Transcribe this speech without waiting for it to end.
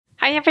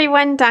Hi,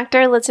 everyone.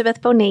 Dr.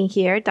 Elizabeth Bonet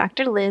here.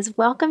 Dr. Liz,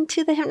 welcome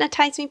to the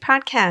Hypnotize Me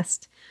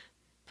podcast.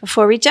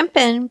 Before we jump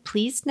in,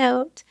 please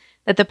note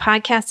that the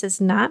podcast is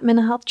not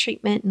mental health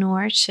treatment,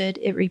 nor should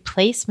it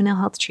replace mental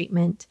health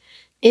treatment.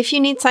 If you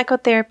need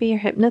psychotherapy or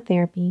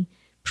hypnotherapy,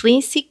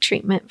 please seek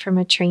treatment from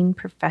a trained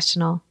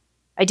professional.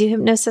 I do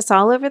hypnosis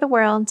all over the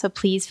world, so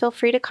please feel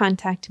free to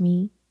contact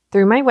me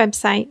through my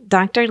website,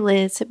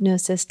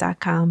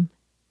 drlizhypnosis.com,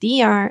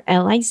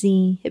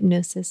 DRLIZ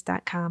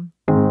hypnosis.com.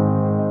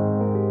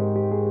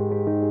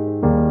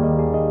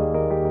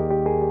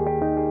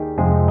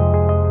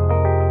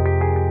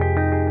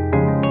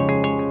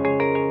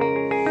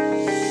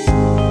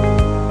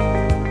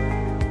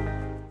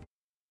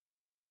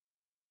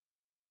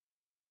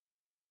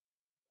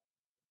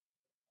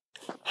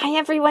 Hi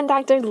everyone,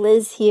 Dr.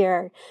 Liz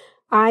here.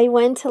 I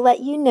want to let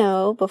you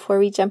know before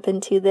we jump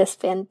into this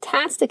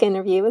fantastic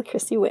interview with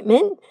Christy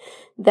Whitman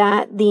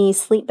that the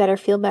Sleep Better,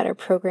 Feel Better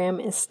program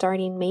is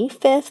starting May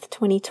 5th,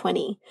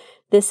 2020.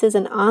 This is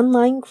an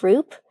online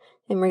group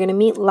and we're going to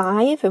meet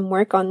live and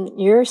work on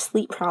your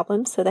sleep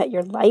problems so that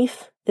your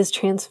life is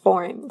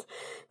transformed.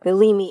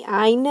 Believe me,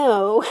 I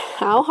know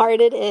how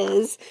hard it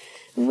is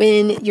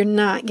when you're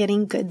not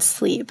getting good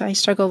sleep. I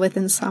struggle with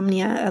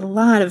insomnia a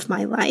lot of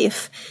my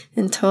life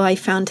until I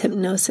found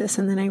hypnosis.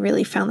 And then I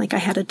really found like I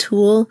had a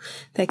tool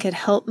that could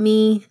help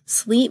me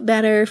sleep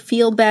better,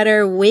 feel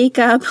better, wake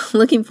up,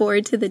 looking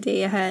forward to the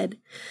day ahead.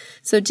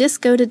 So just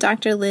go to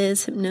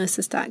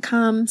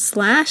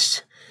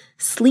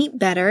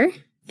drlizhypnosis.com/sleepbetter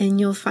and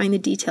you'll find the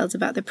details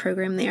about the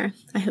program there.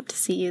 I hope to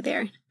see you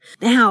there.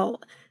 Now,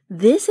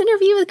 this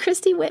interview with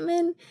Christy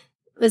Whitman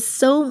was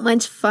so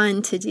much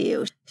fun to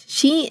do.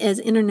 She is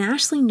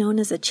internationally known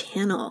as a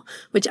channel,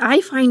 which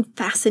I find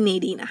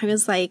fascinating. I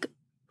was like,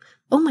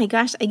 oh my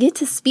gosh, I get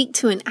to speak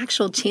to an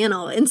actual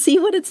channel and see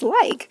what it's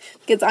like,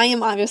 because I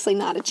am obviously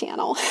not a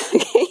channel.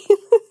 Okay.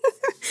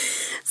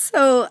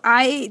 So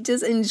I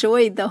just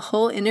enjoyed the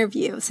whole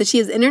interview. So she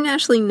is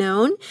internationally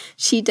known.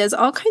 She does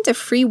all kinds of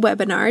free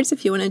webinars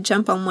if you want to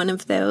jump on one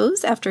of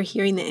those after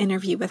hearing the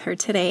interview with her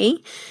today.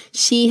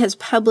 She has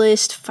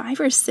published 5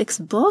 or 6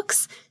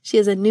 books. She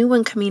has a new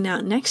one coming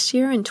out next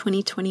year in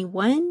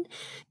 2021.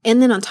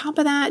 And then on top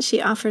of that,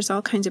 she offers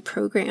all kinds of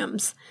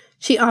programs.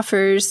 She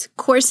offers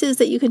courses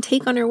that you can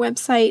take on her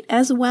website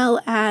as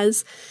well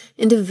as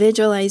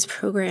individualized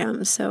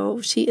programs. So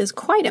she is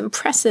quite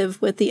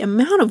impressive with the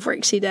amount of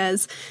work she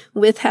does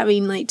with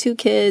having like 2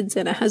 kids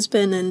and a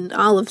husband and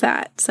all of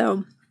that.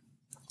 So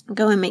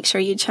go and make sure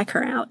you check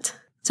her out.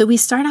 So we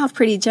start off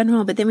pretty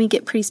general, but then we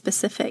get pretty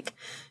specific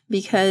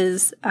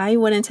because I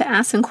wanted to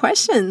ask some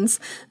questions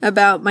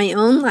about my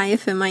own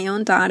life and my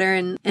own daughter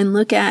and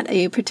look at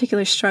a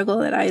particular struggle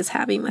that I was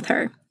having with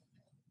her.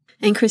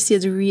 And Christy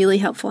is really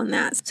helpful in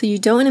that. So you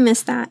don't want to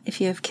miss that if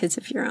you have kids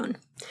of your own.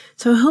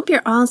 So I hope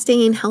you're all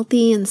staying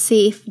healthy and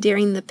safe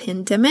during the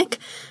pandemic.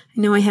 I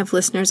know I have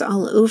listeners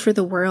all over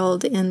the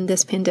world, and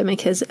this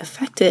pandemic has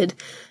affected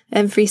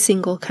every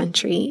single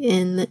country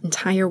in the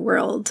entire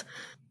world.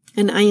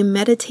 And I am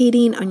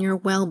meditating on your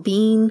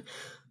well-being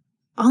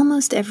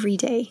almost every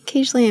day.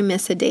 Occasionally I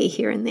miss a day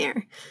here and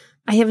there.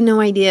 I have no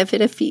idea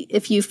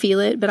if you feel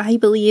it, but I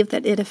believe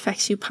that it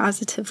affects you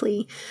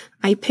positively.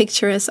 I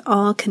picture us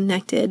all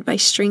connected by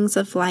strings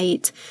of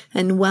light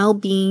and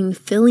well-being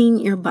filling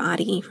your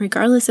body,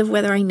 regardless of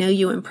whether I know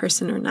you in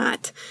person or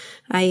not.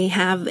 I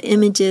have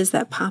images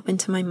that pop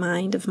into my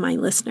mind of my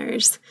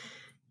listeners,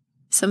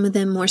 some of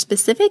them more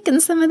specific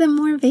and some of them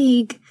more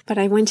vague. But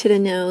I want you to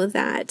know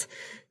that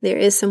there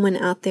is someone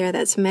out there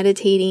that's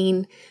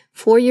meditating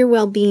for your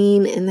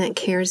well-being and that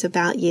cares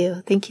about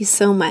you. Thank you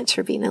so much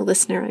for being a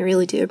listener. I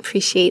really do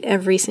appreciate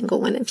every single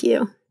one of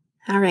you.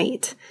 All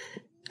right.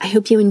 I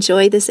hope you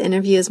enjoyed this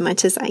interview as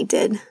much as I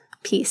did.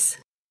 Peace.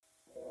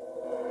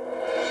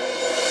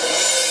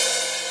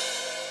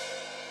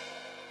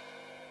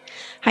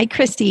 Hi,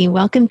 Christy.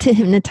 Welcome to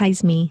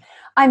Hypnotize Me.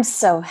 I'm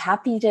so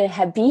happy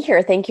to be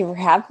here. Thank you for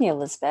having me,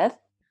 Elizabeth.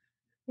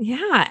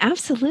 Yeah,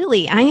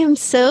 absolutely. I am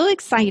so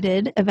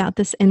excited about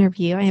this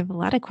interview. I have a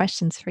lot of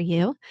questions for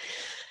you.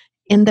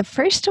 And the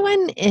first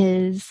one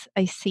is,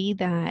 I see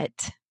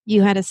that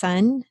you had a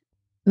son,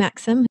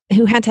 Maxim,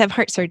 who had to have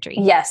heart surgery.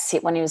 Yes,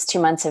 when he was 2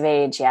 months of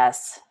age,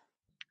 yes.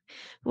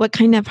 What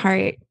kind of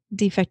heart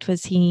defect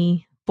was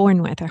he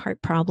born with, a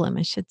heart problem,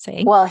 I should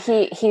say? Well,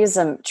 he's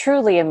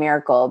truly a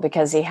miracle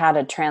because he had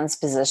a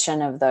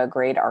transposition of the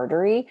great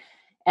artery.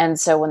 And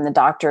so when the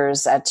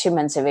doctors at 2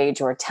 months of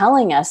age were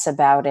telling us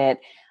about it,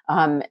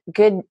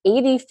 good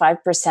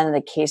 85% of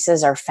the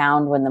cases are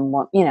found when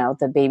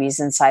the baby's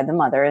inside the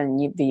mother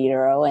and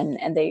utero,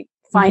 and they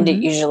find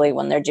it usually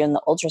when they're doing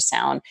the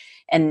ultrasound.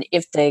 And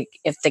if the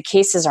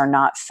cases are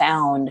not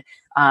found,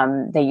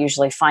 they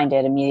usually find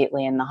it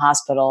immediately in the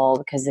hospital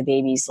because the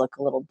babies look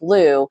a little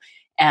blue.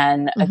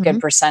 And a good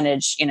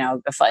percentage,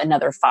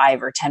 another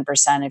 5 or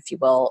 10%, if you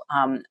will,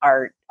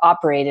 are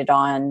operated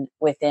on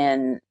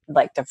within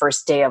like the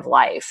first day of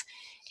life.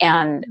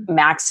 And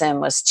Maxim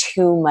was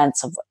 2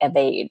 months of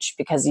age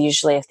because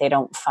usually if they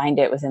don't find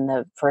it within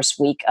the first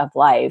week of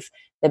life,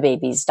 the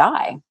babies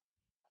die.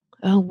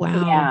 Oh,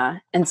 wow. Yeah.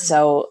 And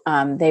so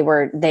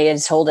they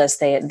had told us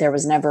there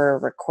was never a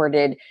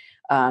recorded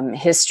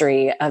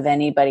history of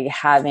anybody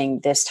having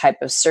this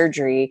type of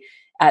surgery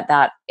at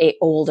that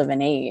old of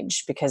an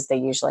age, because they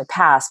usually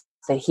pass.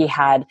 That he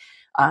had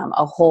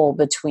a hole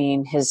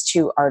between his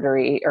two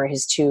artery, or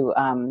his two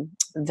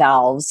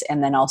valves,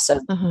 and then also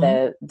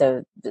Uh-huh.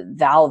 the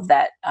valve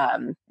that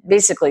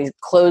basically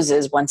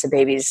closes once a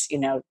baby's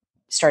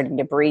starting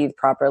to breathe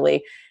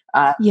properly,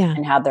 uh, Yeah.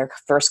 and have their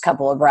first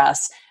couple of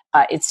breaths.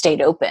 It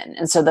stayed open,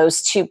 and so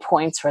those 2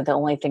 points were the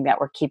only thing that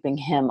were keeping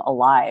him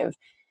alive.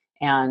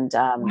 And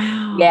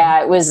Wow.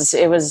 yeah, it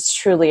was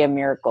truly a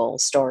miracle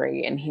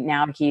story. And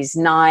now he's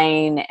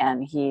 9,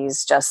 and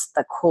he's just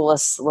the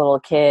coolest little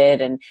kid.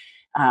 And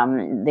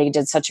they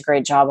did such a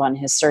great job on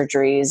his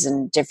surgeries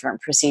and different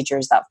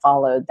procedures that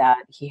followed, that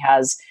he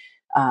has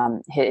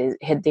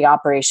the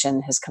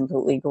operation has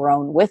completely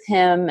grown with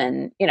him.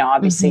 And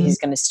obviously Hmm. he's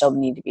going to still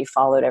need to be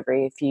followed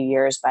every few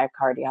years by a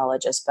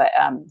cardiologist, but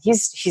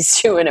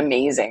he's doing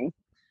amazing.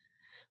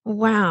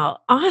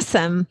 Wow.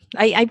 Awesome.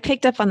 I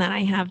picked up on that.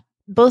 I have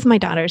both my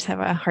daughters have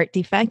a heart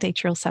defect,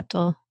 atrial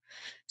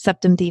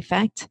septum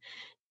defect.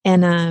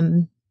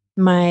 And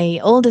my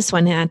oldest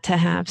one had to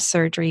have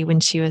surgery when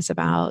she was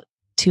about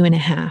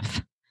 2.5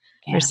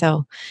 or Yeah.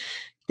 so.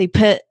 They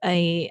put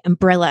a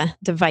umbrella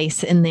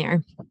device in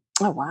there.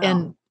 Oh, wow.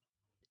 And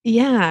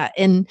yeah.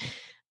 And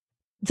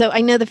so I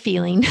know the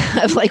feeling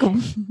of like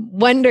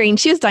wondering.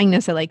 She was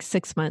diagnosed at like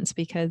 6 months,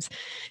 because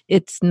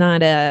it's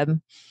not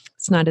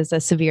as a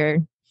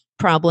severe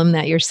problem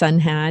that your son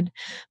had,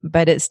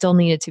 but it still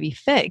needed to be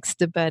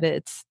fixed. But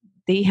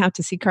they have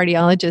to see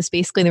cardiologists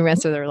basically the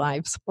rest of their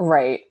lives.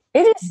 Right.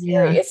 It is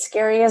scary. Yeah. It's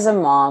scary as a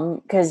mom,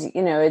 because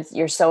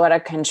you're so out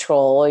of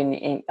control,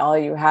 and all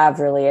you have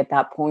really at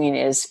that point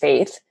is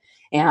faith.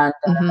 And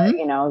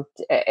Hmm.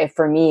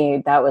 for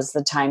me, that was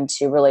the time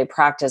to really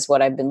practice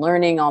what I've been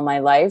learning all my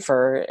life,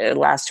 or the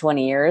last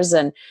 20 years.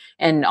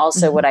 And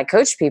also Hmm. what I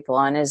coach people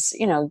on is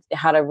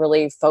how to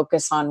really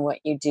focus on what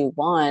you do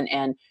want,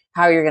 and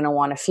how you're going to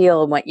want to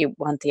feel, and what you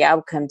want the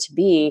outcome to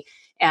be.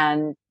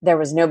 And there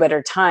was no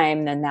better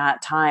time than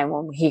that time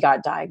when he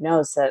got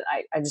diagnosed, that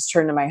I just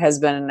turned to my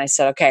husband and I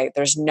said, okay,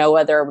 there's no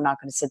other, we're not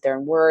going to sit there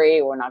and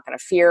worry. We're not going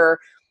to fear,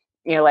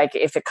 like,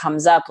 if it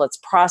comes up, let's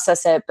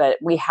process it. But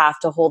we have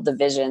to hold the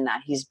vision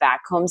that he's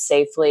back home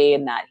safely,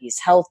 and that he's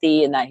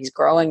healthy, and that he's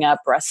growing up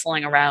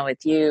wrestling around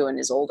with you and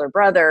his older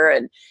brother.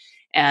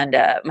 And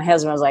my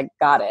husband was like,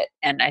 got it.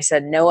 And I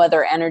said, no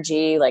other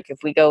energy. Like, if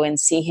we go and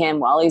see him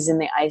while he's in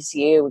the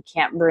ICU, we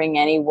can't bring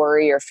any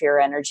worry or fear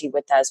energy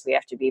with us. We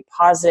have to be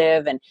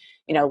positive, and,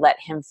 let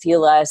him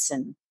feel us,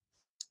 and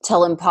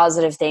tell him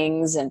positive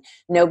things. And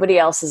nobody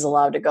else is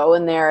allowed to go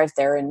in there if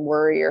they're in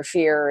worry or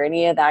fear or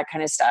any of that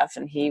kind of stuff.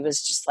 And he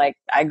was just like,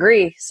 I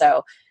agree.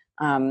 So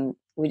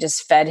we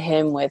just fed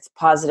him with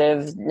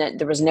positive.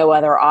 There was no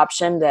other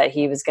option, that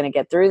he was going to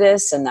get through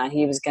this, and that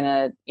he was going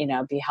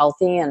to, be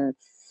healthy.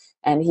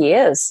 And he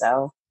is.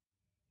 So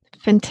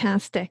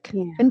Fantastic.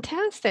 yeah.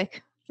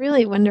 Fantastic.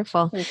 Really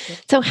wonderful. Thank you.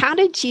 So, how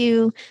did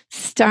you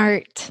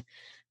start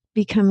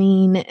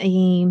becoming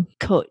a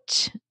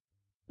coach?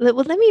 Well,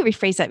 let me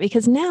rephrase that,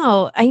 because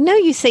now I know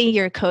you say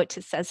you're a coach,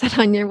 it says that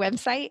on your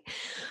website,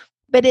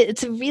 but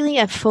it's really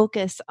a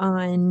focus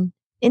on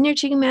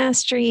energy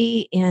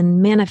mastery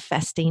and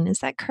manifesting. Is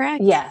that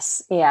correct?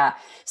 Yes. Yeah.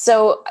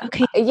 So,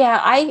 Okay. yeah,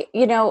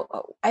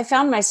 I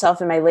found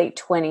myself in my late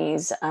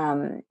 20s,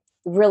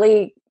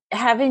 really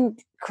having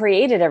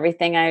created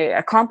everything. I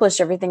accomplished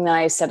everything that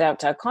I set out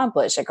to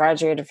accomplish. I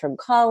graduated from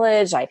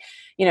college. I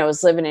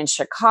was living in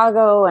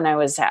Chicago, and I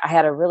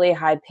had a really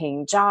high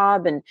paying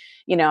job, and,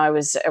 I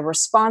was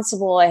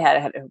responsible. I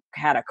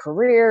had a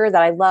career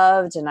that I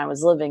loved, and I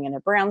was living in a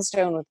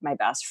brownstone with my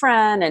best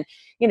friend, and,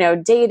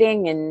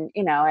 dating. And,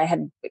 I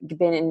had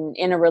been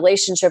in a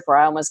relationship where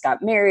I almost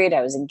got married.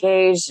 I was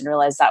engaged and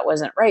realized that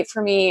wasn't right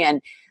for me.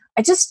 And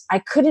I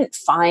couldn't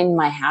find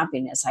my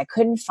happiness. I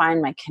couldn't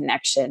find my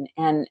connection.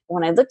 And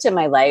when I looked at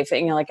my life,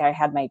 like, I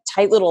had my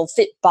tight little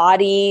fit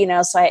body,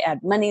 so I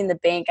had money in the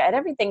bank. I had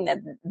everything that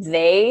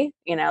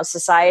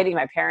society,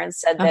 my parents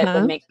said that would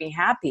Uh-huh. make me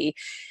happy.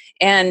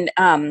 And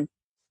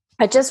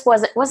I just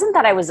wasn't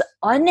that I was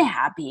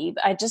unhappy.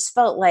 I just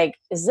felt like,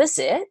 is this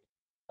it?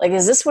 Like,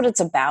 is this what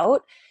it's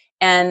about?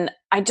 And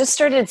I just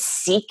started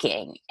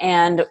seeking,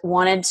 and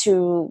wanted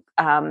to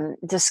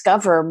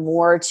discover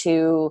more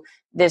to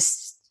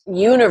this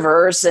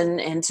universe,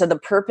 and to the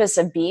purpose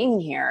of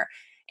being here.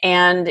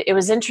 And it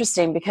was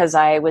interesting, because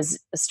I was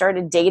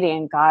started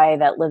dating a guy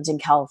that lived in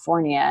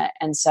California.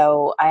 And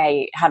so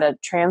I had a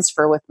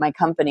transfer with my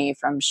company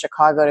from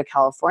Chicago to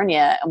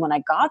California. And when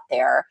I got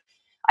there,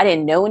 I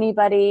didn't know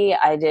anybody.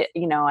 I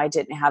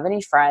didn't have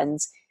any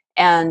friends.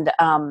 And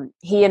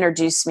he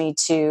introduced me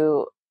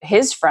to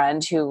his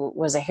friend, who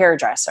was a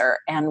hairdresser.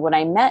 And when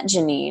I met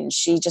Janine,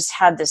 she just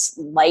had this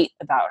light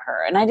about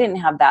her. And I didn't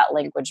have that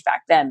language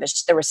back then, but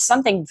there was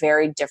something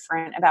very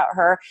different about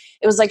her.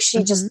 It was like she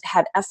Hmm. just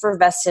had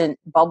effervescent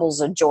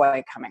bubbles of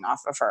joy coming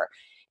off of her.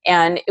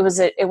 And it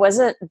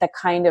wasn't the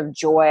kind of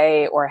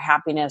joy or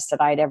happiness that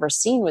I'd ever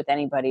seen with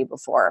anybody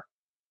before.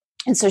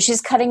 And so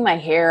she's cutting my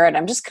hair and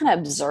I'm just kind of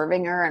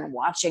observing her and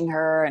watching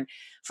her. And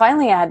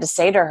finally I had to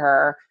say to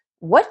her,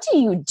 what do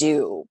you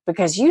do?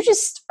 Because you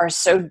just are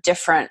so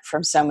different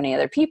from so many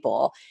other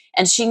people.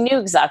 And she knew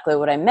exactly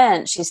what I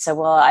meant. She said,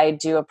 well, I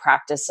do a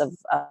practice of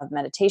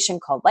meditation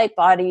called Light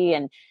Body.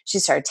 And she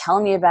started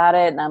telling me about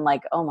it. And I'm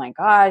like, oh my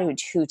God,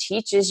 who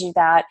teaches you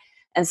that?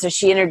 And so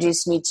she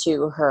introduced me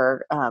to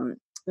her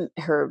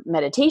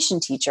meditation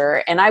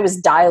teacher, and I was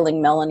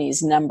dialing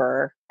Melanie's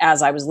number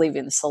as I was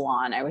leaving the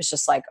salon. I was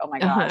just like, oh my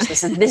gosh,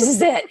 this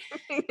is it.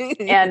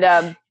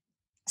 And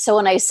so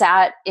when I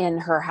sat in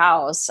her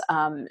house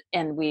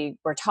and we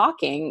were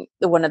talking,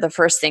 one of the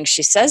first things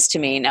she says to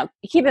me, now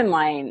keep in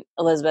mind,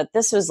 Elizabeth,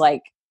 this was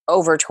like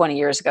over 20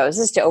 years ago. This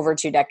is to over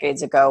 2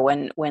 decades ago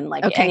when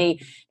like any,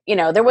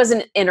 there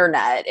wasn't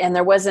internet and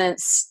there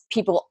wasn't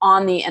people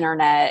on the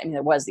internet. I mean,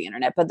 there was the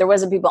internet, but there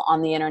wasn't people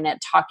on the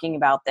internet talking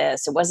about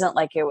this. It wasn't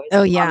like it was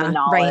common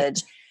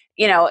knowledge.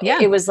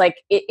 Right. It was like,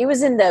 it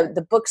was in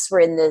the books were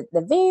in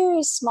the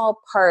very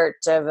small part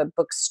of a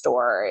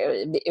bookstore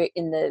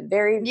in the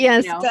very,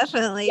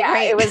 definitely. Yeah.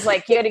 Right. It was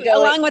like, you had to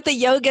go along with the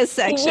yoga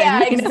section.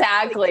 Yeah,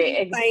 exactly.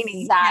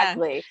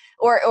 Exactly. Yeah.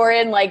 Or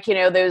in like,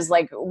 those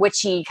like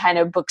witchy kind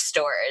of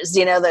bookstores,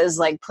 those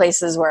like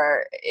places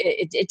where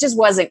it just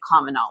wasn't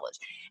common knowledge.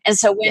 And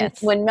so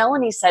when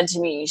Melanie said to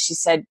me, she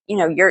said,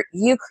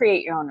 you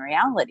create your own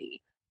reality.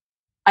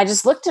 I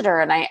just looked at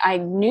her and I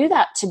knew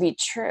that to be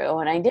true.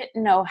 And I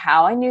didn't know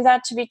how I knew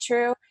that to be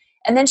true.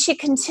 And then she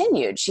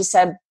continued, she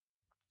said,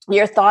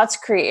 your thoughts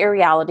create your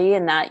reality,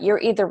 and that you're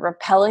either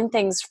repelling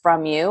things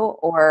from you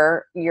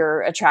or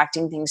you're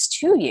attracting things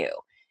to you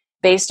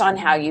based on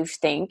how you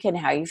think and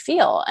how you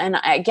feel. And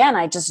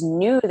I just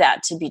knew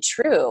that to be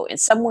true. And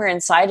somewhere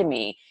inside of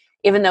me,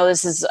 even though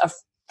this is a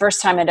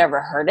first time I'd ever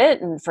heard it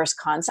and first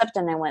concept,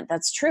 and I went,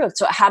 that's true.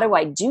 So how do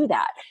I do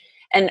that?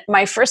 And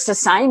my first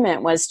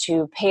assignment was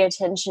to pay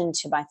attention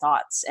to my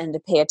thoughts and to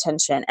pay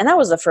attention. And that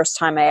was the first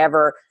time I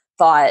ever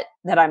thought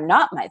that I'm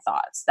not my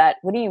thoughts. That,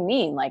 what do you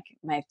mean? Like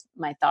my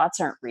thoughts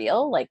aren't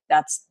real? Like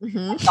that's,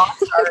 my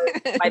thoughts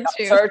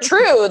are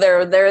true.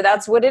 They're,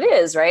 that's what it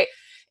is. Right.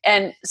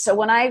 And so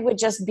when I would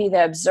just be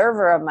the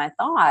observer of my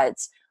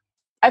thoughts,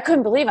 I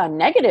couldn't believe how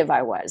negative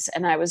I was.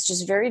 And I was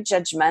just very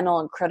judgmental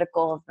and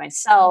critical of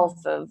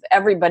myself, of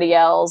everybody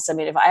else. I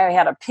mean, if I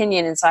had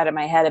opinion inside of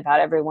my head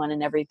about everyone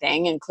and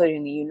everything,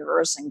 including the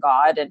universe and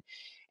God,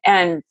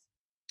 and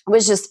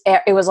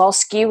it was all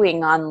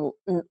skewing on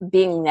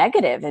being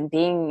negative and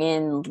being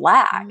in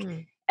lack.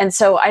 And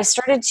so I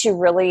started to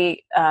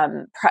really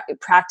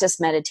practice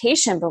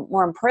meditation, but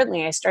more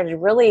importantly, I started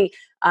really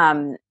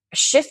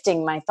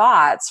shifting my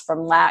thoughts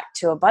from lack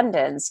to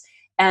abundance.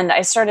 And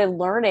I started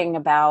learning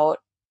about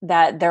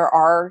that there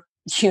are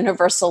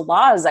universal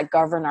laws that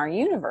govern our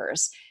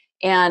universe.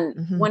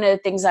 And one of the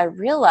things I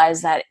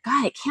realized that,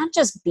 God, it can't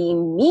just be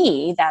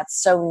me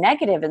that's so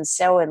negative and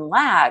so in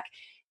lack.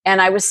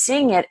 And I was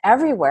seeing it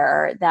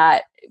everywhere,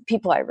 that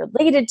people I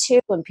related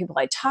to and people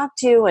I talked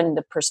to and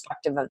the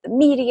perspective of the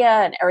media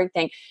and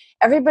everything,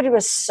 everybody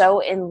was so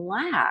in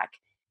lack.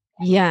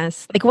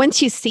 Yes. Like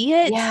once you see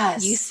it,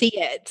 you see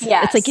it.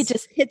 Yes. It's like it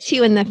just hits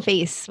you in the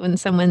face when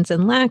someone's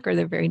in lack or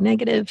they're very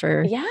negative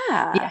or.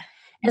 Yeah.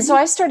 And so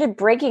I started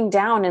breaking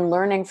down and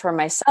learning for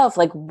myself,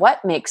 like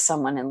what makes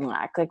someone in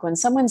lack? Like when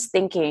someone's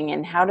thinking,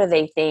 and how do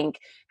they think?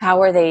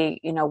 How are they,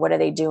 what are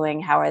they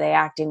doing? How are they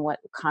acting? What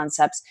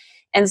concepts?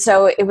 And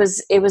so it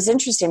was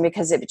interesting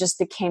because it just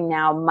became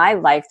now my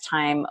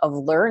lifetime of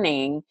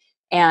learning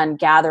and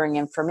gathering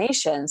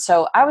information.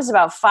 So I was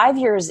about 5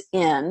 years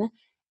in,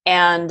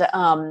 and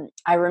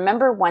I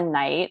remember one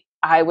night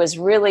I was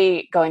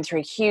really going through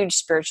a huge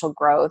spiritual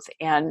growth,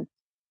 and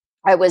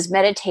I was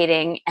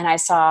meditating and I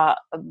saw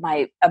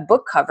a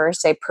book cover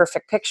say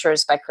Perfect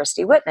Pictures by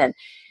Christy Whitman.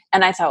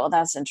 And I thought, well,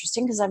 that's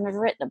interesting because I've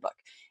never written a book.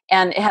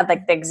 And it had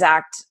like the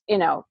exact,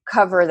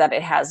 cover that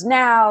it has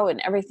now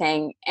and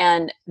everything.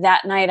 And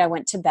that night I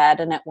went to bed,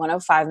 and at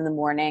 1:05 in the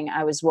morning,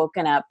 I was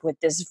woken up with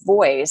this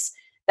voice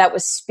that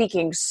was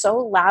speaking so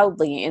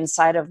loudly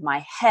inside of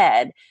my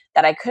head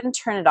that I couldn't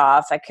turn it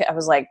off. I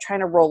was like trying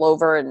to roll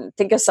over and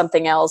think of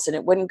something else, and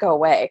it wouldn't go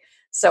away.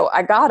 So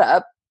I got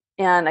up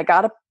and I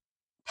got a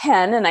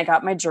pen and I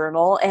got my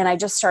journal, and I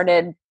just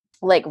started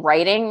like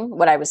writing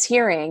what I was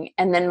hearing.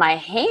 And then my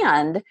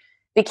hand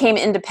became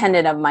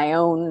independent of my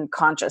own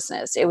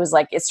consciousness. It was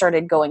like, it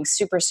started going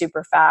super,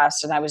 super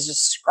fast. And I was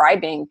just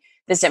scribing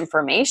this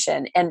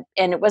information. And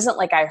it wasn't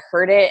like I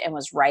heard it and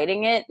was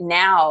writing it.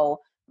 Now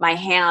my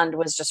hand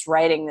was just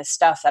writing this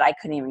stuff that I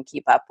couldn't even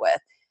keep up with.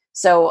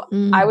 So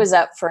I was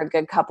up for a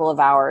good couple of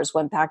hours,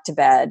 went back to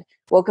bed,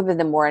 woke up in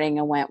the morning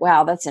and went,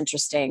 wow, that's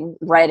interesting.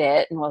 Read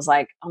it and was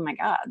like, oh my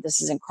God, this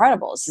is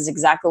incredible. This is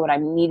exactly what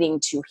I'm needing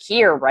to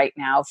hear right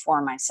now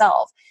for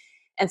myself.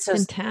 And so,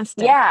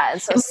 fantastic. Yeah.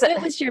 And so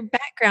what was your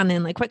background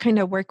in? Like, what kind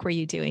of work were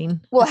you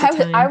doing? Well,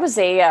 I was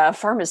a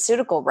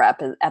pharmaceutical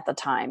rep at the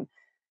time.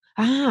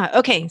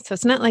 Okay. So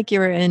it's not like you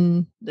were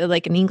in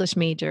like an English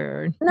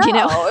major, or,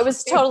 No, it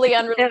was totally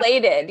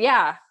unrelated.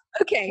 Yeah.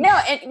 Okay. No,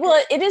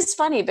 it is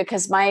funny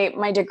because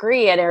my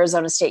degree at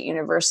Arizona State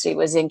University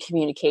was in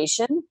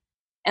communication.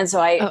 And so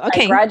Oh, I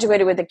okay.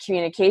 graduated with a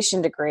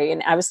communication degree.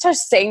 And I was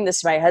just saying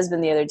this to my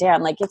husband the other day.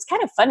 I'm like, it's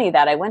kind of funny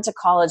that I went to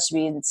college to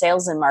be in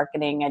sales and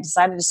marketing. I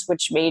decided to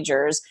switch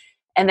majors.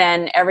 And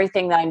then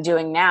everything that I'm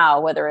doing now,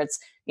 whether it's,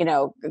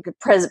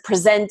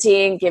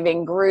 presenting,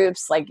 giving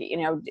groups, like,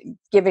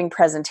 giving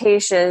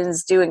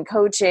presentations, doing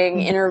coaching,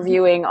 Mhm.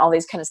 interviewing, all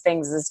these kind of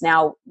things is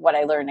now what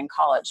I learned in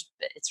college.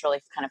 It's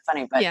really kind of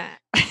funny, but Yeah.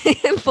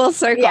 Full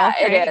circle, yeah,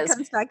 it right? It is.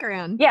 comes back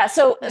around. Yeah.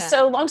 So, Yeah.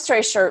 so long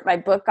story short, my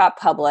book got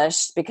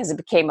published because it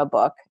became a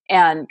book,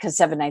 and because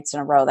 7 nights in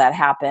a row that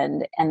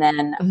happened. And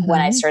then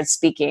when I Mhm. started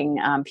speaking,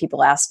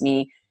 people asked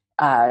me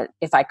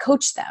if I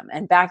coached them.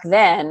 And back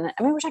then,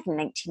 I mean, we're talking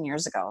 19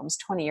 years ago, almost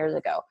 20 years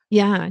ago.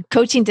 Yeah.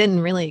 Coaching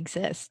didn't really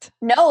exist.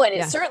 No, and it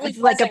Yeah. certainly It's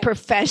like a wasn't. And it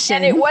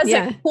profession. wasn't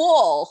Yeah.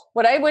 cool.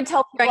 When I would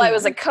tell people I Right.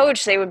 was a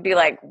coach, they would be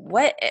like,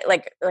 "What?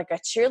 Like a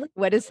cheerleader?"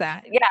 What is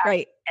that? Yeah,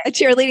 Right. A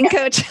cheerleading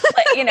coach.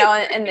 like,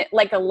 and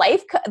like a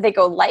they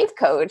go life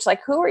coach.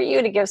 Like, who are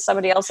you to give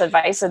somebody else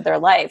advice in their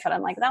life? And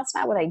I'm like, that's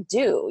not what I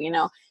do.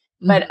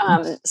 But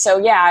Mhm. so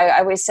yeah, I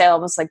always say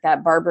almost like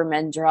that Barbara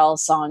Mandrell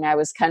song. I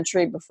was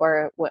country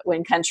before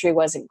when country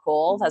wasn't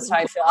cool. That's how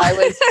I feel. I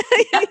was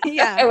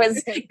Yeah. I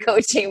was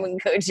coaching when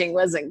coaching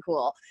wasn't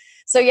cool.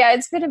 So yeah,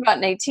 it's been about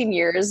 19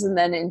 years, and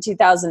then in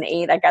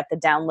 2008, I got the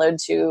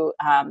download to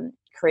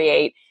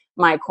create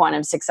my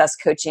Quantum Success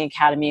Coaching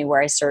Academy,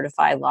 where I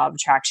certify law of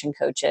attraction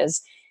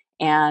coaches.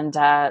 And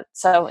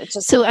so it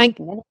just, So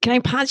can I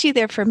pause you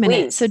there for a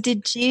minute? So please.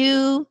 did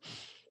you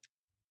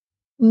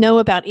know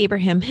about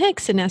Abraham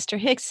Hicks and Esther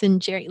Hicks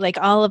and Jerry, like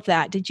all of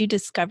that? Did you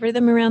discover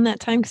them around that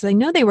time? Because I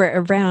know they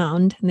were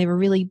around and they were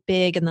really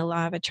big in the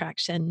law of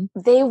attraction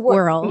They were,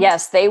 world.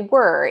 yes, they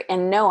were.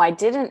 And no, I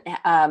didn't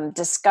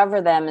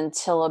discover them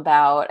until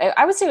about,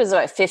 I would say it was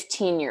about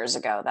 15 years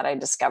ago that I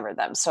discovered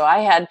them. So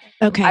I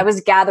Okay.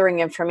 was gathering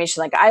information.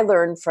 Like I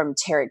learned from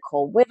Terry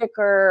Cole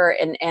Whitaker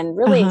and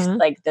really Uh-huh.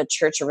 like the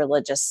Church of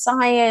Religious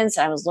Science.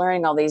 I was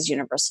learning all these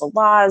universal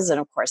laws, and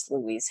of course,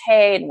 Louise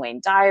Hay and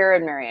Wayne Dyer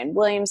and Marianne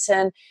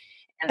Williamson.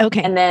 And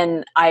Okay.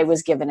 then I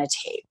was given a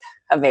tape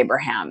of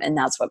Abraham, and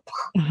that's what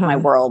my Uh-huh.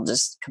 world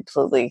just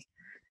completely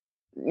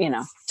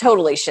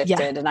totally Yeah.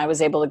 shifted. And I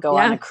was able to go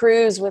on Yeah. a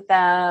cruise with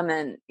them,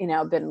 and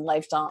been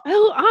lifelong.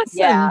 Oh,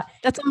 Yeah. awesome.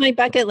 That's on my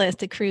bucket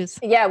list, a cruise.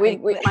 Yeah,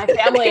 Like, my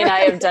family and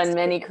I have done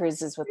many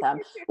cruises with them.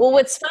 Well,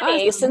 what's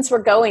funny, awesome. since we're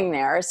going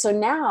there, so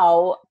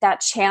now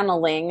that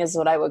channeling is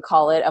what I would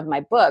call it of my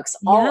books.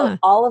 Yeah.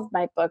 All of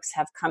my books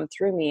have come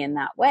through me in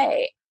that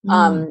way.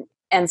 Mm.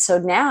 And so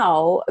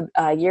now,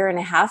 a year and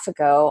a half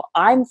ago,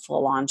 I'm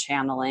full on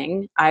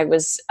channeling. I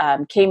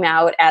came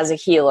out as a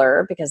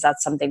healer because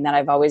that's something that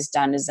I've always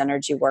done, is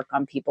energy work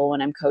on people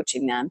when I'm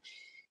coaching them.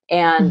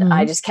 And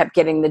I Mhm. just kept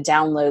getting the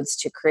downloads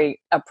to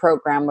create a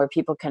program where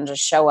people can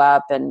just show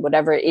up and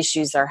whatever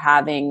issues they're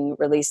having,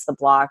 release the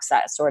blocks,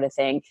 that sort of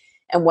thing.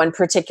 And one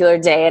particular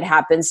day, it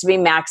happens to be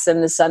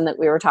Maxim, the son that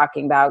we were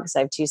talking about, because I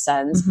have two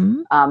sons,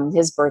 Mhm.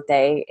 his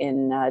birthday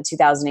in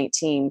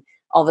 2018.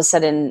 All of a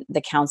sudden, the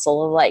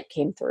Council of Light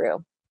came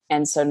through.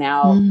 And so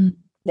now Mm.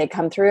 they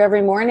come through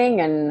every morning,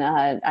 and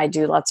I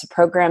do lots of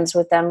programs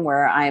with them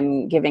where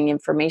I'm giving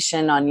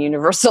information on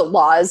universal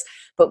laws.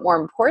 But more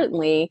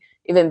importantly,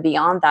 even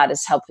beyond that,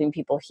 is helping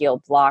people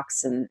heal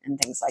blocks and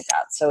things like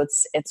that. So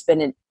it's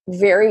been a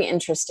very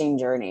interesting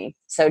journey.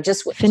 So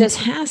just when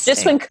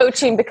Fantastic.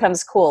 coaching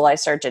becomes cool, I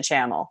start to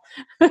channel.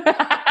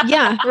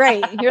 Yeah,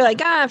 right. You're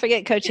like,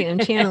 forget coaching. I'm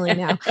channeling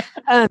now.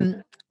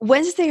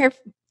 Was there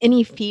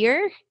any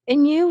fear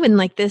in you when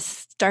like this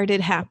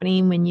started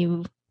happening, when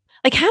you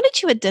like, how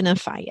did you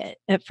identify it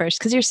at first?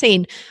 Because you're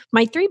saying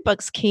my 3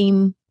 books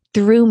came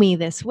through me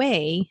this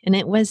way, and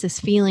it was this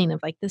feeling of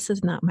like, this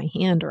is not my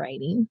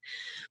handwriting.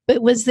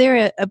 But was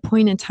there a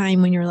point in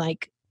time when you're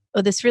like,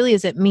 oh, this really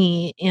isn't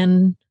me,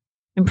 and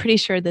I'm pretty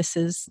sure this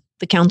is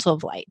the Council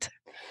of Light?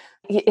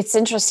 It's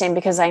interesting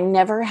because I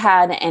never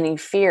had any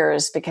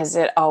fears because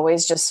it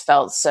always just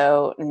felt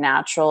so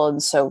natural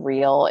and so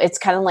real. It's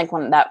kind of like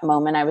when that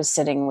moment I was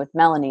sitting with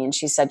Melanie and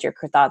she said, your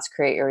thoughts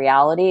create your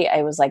reality.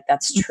 I was like,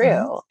 that's Mhm.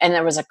 true. And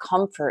there was a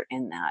comfort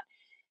in that.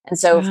 And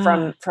so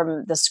Ah,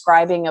 from the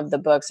scribing of the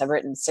books, I've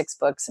written 6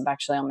 books. I'm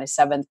actually on my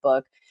 7th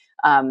book.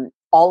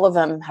 All of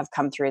them have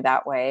come through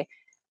that way.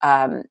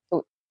 Um,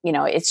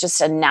 it's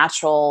just a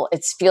natural,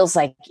 it feels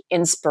like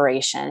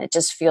inspiration. It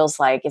just feels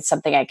like it's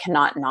something I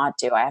cannot not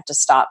do. I have to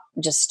stop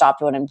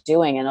what I'm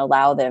doing and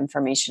allow the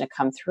information to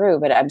come through.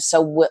 But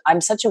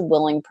I'm such a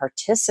willing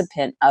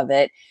participant of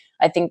it.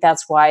 I think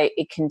that's why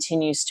it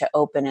continues to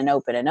open and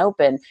open and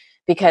open,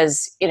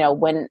 because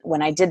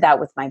when I did that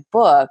with my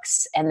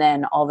books, and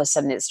then all of a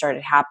sudden it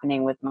started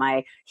happening with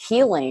my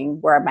healing,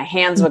 where my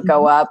hands would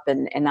go mhm, up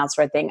and that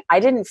sort of thing, I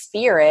didn't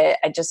fear it.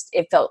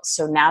 It felt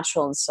so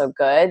natural and so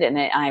good, and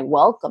I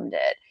welcomed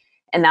it.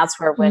 And that's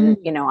where, when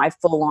mm, I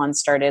full on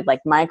started, like,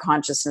 my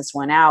consciousness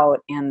went out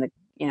and the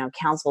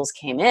councils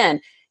came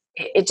in,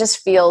 it just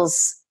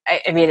feels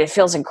I mean, it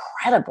feels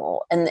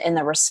incredible. And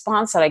the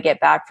response that I get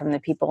back from the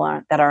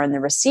people that are in the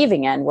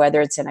receiving end,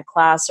 whether it's in a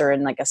class or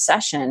in like a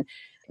session,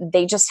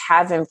 they just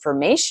have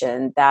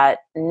information that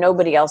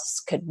nobody else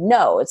could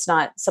know. It's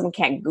not, someone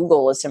can't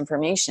Google this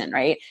information,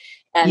 right?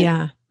 And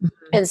Yeah.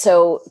 and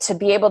so to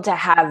be able to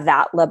have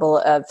that level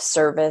of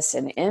service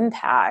and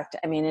impact,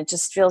 I mean, it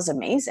just feels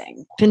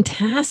amazing.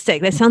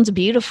 Fantastic. That sounds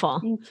beautiful.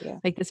 Thank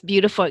you. Like this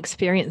beautiful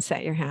experience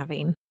that you're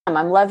having.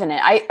 I'm loving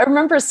it. I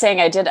remember saying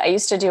I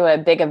used to do a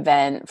big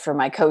event for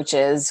my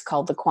coaches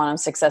called the Quantum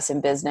Success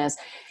in Business.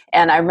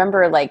 And I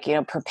remember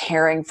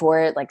preparing for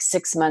it like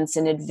 6 months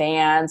in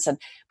advance. And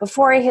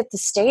before I hit the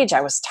stage,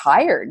 I was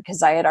tired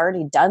because I had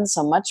already done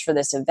so much for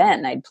this event.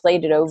 And I'd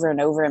played it over and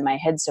over in my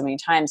head so many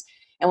times.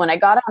 And when I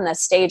got on the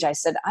stage, I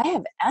said, I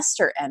have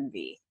Esther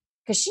envy.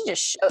 Because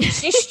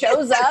she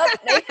shows up,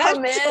 they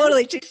come in.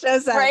 Totally, she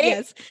shows up, right?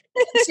 Yes.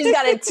 She's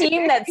got a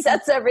team that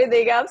sets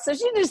everything up. So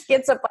she just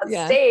gets up on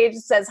stage,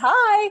 says,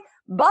 hi,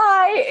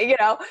 bye,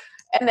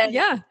 and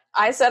then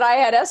I said I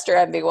had Esther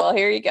envy. Well,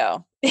 here you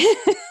go.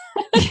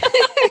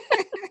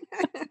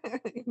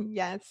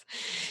 Yes.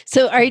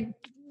 So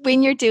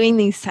when you're doing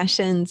these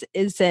sessions,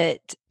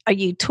 are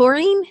you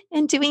touring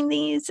and doing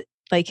these?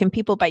 Like, can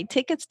people buy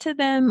tickets to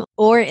them,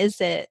 or is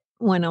it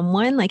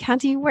one-on-one? Like, how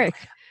do you work?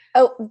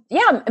 Oh,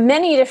 yeah,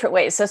 many different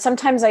ways. So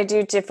sometimes I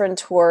do different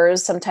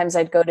tours. Sometimes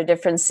I'd go to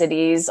different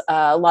cities.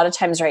 A lot of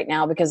times right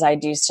now, because I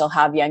do still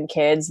have young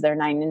kids, they're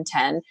 9 and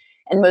 10,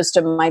 and most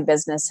of my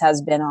business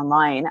has been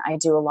online. I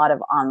do a lot of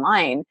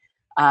online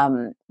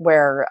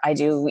where I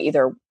do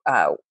either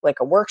like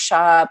a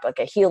workshop, like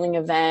a healing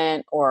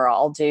event, or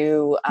I'll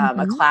do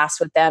a class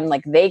with them.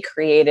 Like they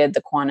created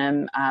the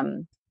quantum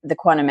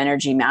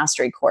energy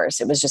mastery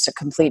course. It was just a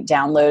complete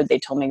download. They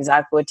told me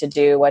exactly what to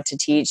do, what to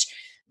teach.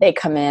 They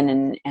come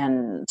in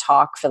and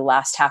talk for the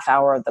last half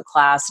hour of the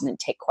class and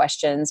take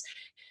questions.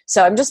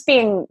 So I'm just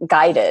being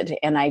guided,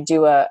 and I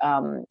do a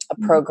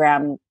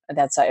program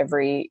that's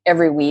every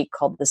week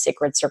called the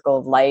Sacred Circle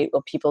of Light,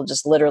 where people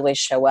just literally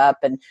show up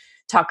and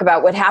talk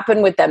about what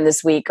happened with them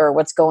this week or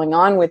what's going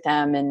on with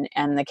them,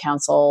 and the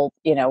council,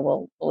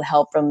 will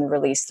help them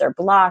release their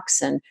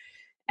blocks, and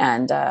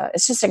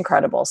it's just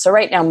incredible. So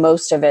right now,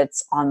 most of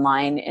it's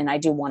online, and I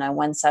do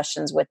one-on-one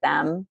sessions with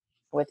them,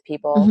 with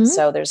people.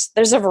 So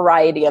there's a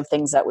variety of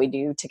things that we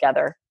do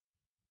together.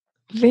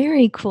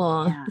 Very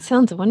cool. Yeah. It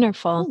sounds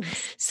wonderful.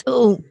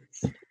 So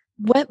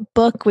what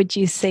book would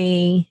you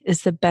say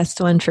is the best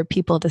one for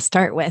people to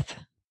start with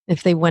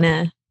if they want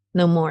to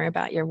know more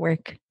about your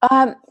work?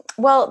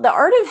 Well, The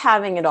Art of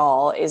Having It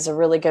All is a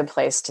really good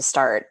place to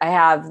start.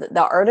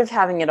 The Art of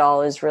Having It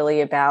All is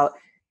really about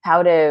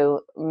how to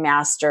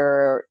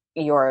master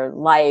your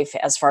life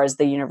as far as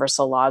the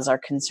universal laws are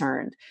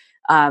concerned.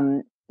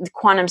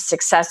 Quantum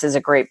Success is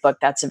a great book.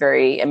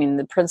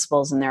 The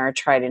principles in there are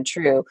tried and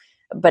true,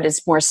 but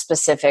it's more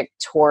specific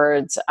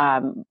towards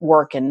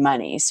work and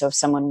money. So if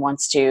someone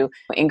wants to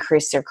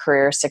increase their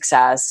career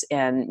success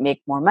and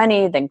make more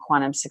money, then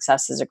Quantum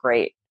Success is a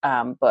great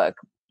book.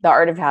 The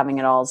Art of Having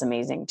It All is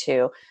amazing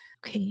too.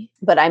 Okay.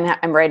 But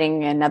I'm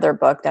writing another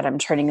book that I'm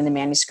turning in the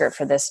manuscript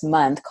for this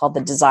month called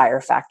The Desire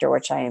Factor,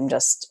 which I am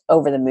just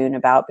over the moon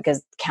about,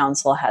 because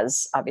council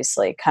has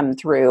obviously come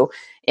through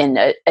in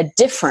a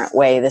different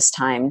way this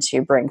time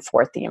to bring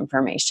forth the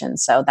information.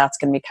 So that's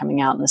going to be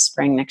coming out in the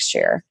spring next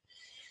year.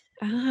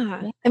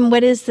 And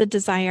what is the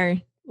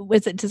desire?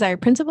 Was it desire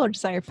principle or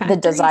desire factor?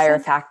 The desire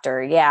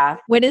factor, yeah.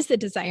 What is the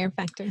desire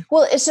factor?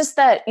 Well, it's just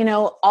that,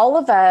 all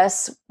of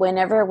us,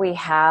 whenever we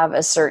have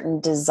a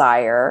certain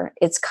desire,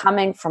 it's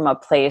coming from a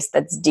place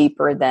that's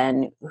deeper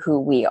than who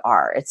we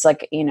are. It's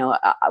like,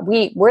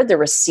 we're the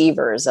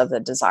receivers of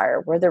the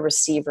desire. We're the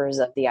receivers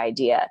of the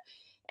idea.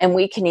 And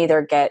we can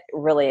either get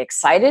really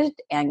excited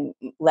and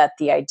let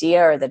the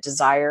idea or the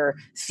desire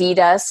feed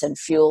us and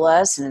fuel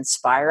us and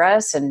inspire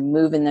us and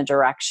move in the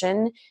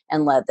direction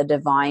and let the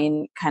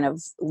divine kind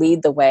of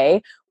lead the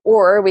way.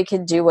 Or we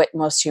could do what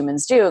most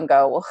humans do and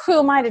go, well, who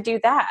am I to do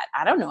that?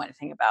 I don't know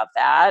anything about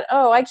that.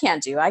 Oh, I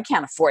can't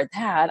afford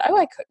that. Oh,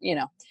 I could,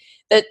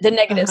 the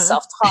negative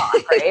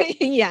self-talk, right?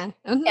 Yeah.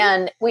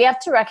 And we have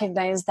to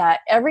recognize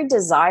that every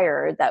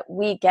desire that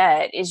we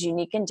get is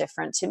unique and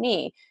different to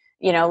me.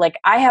 Like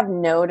I have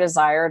no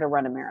desire to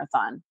run a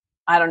marathon.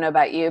 I don't know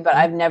about you, but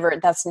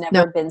that's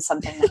never been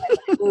something that I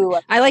like. Ooh,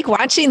 I like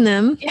watching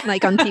them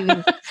like on TV.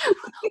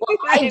 Well,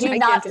 I do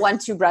not want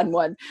to run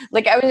one.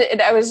 Like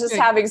I was just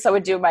having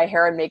someone do my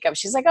hair and makeup.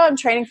 She's like, oh, I'm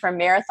training for a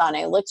marathon.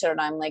 I looked at her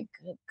and I'm like,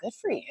 good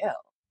for you.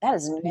 That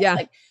is amazing. Yeah.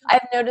 Like I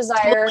have no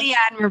desire. Totally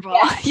admirable.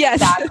 Yeah,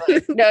 yes.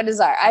 Exactly. No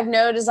desire. I have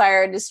no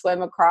desire to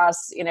swim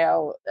across,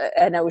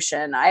 an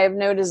ocean. I have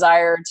no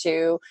desire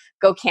to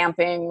go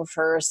camping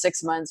for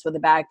 6 months with a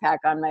backpack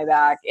on my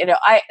back. There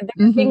are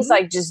things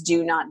I just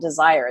do not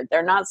desire.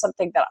 They're not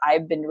something that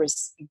I've been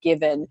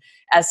given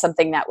as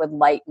something that would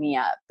light me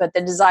up. But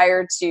the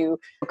desire to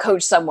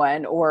coach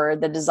someone, or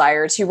the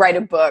desire to write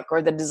a book,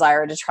 or the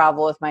desire to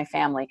travel with my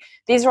family,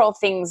 these are all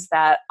things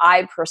that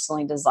I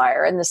personally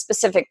desire. And the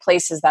specific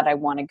places places that I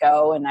want to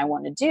go and I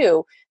want to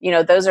do,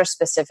 those are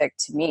specific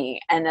to me.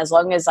 And as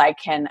long as I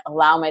can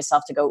allow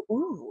myself to go,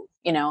 ooh,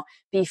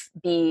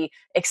 be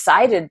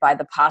excited by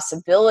the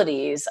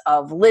possibilities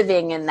of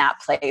living in that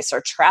place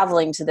or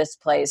traveling to this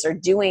place or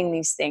doing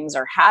these things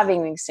or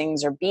having these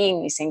things or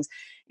being these things,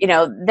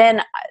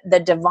 then the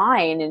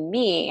divine in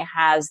me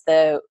has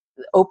the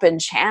open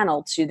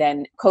channel to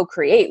then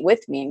co-create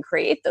with me and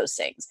create those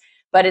things.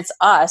 But it's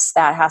us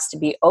that has to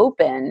be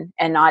open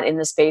and not in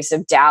the space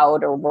of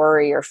doubt or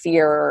worry or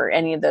fear or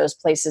any of those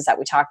places that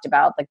we talked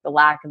about, like the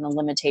lack and the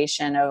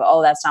limitation of,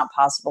 oh, that's not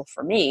possible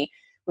for me.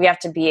 We have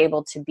to be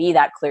able to be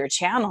that clear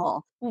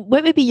channel.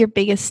 What would be your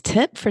biggest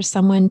tip for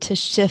someone to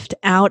shift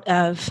out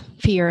of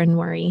fear and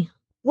worry?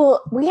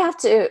 Well, we have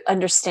to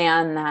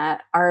understand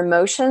that our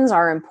emotions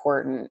are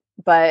important,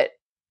 but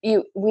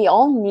we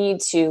all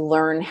need to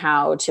learn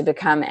how to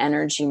become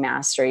energy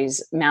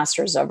masters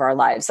of our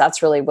lives.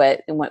 That's really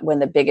what one of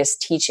the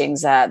biggest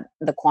teachings that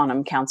the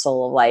Quantum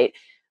Council of Light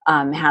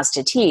has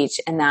to teach,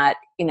 and that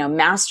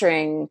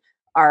mastering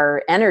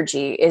our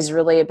energy is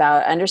really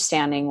about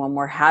understanding when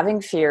we're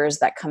having fears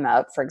that come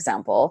up, for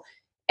example,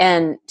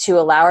 and to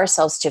allow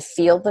ourselves to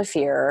feel the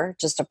fear,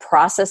 just to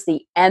process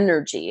the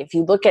energy. If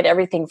you look at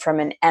everything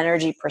from an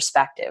energy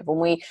perspective, when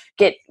we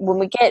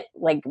get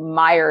like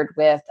mired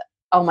with,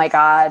 oh my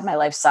God, my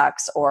life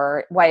sucks,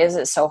 or why is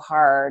it so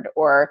hard,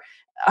 or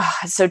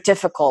it's so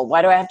difficult,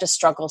 why do I have to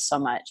struggle so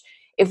much?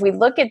 If we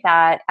look at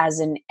that as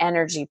an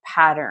energy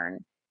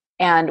pattern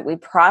and we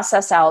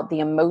process out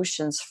the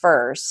emotions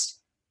first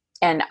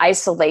and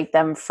isolate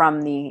them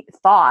from the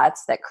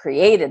thoughts that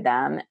created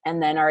them,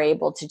 and then are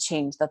able to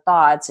change the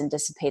thoughts and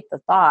dissipate the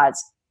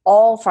thoughts,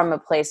 all from a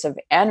place of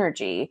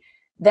energy,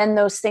 then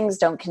those things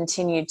don't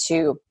continue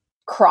to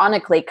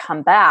chronically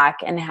come back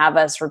and have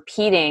us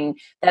repeating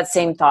that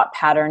same thought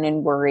pattern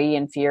and worry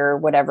and fear,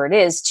 whatever it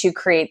is, to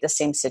create the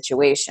same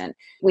situation.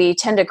 We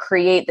tend to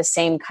create the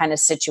same kind of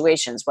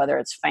situations, whether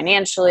it's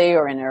financially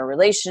or in our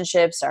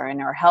relationships or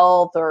in our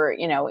health or,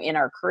 in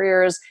our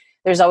careers.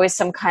 There's always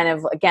some kind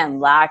of,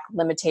 again, lack,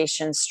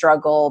 limitation,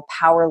 struggle,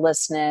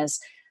 powerlessness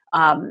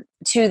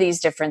to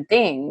these different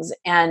things.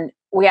 And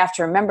we have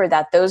to remember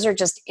that those are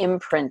just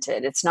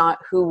imprinted. It's not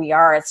who we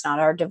are. It's not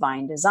our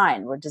divine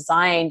design. We're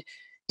designed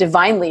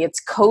divinely. It's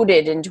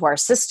coded into our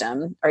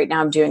system. Right now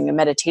I'm doing a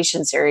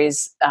meditation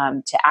series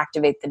to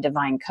activate the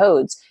divine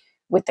codes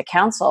with the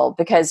council,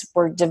 because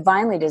we're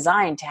divinely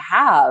designed to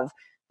have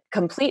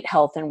complete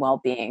health and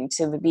well-being,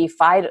 to be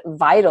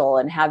vital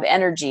and have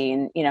energy,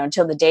 and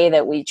until the day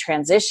that we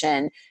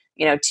transition,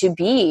 to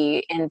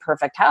be in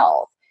perfect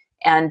health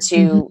and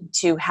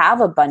to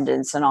have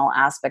abundance in all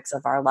aspects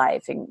of our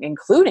life,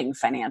 including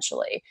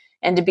financially,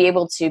 and to be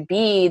able to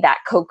be that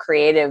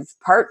co-creative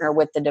partner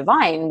with the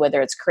divine,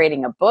 whether it's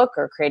creating a book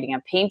or creating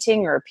a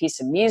painting or a piece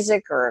of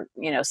music or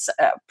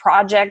a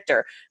project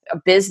or a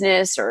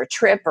business or a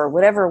trip or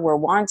whatever we're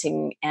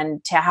wanting,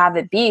 and to have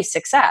it be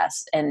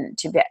success, and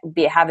to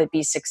have it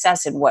be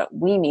success in what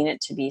we mean it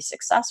to be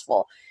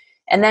successful.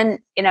 And then,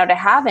 to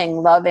having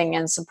loving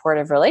and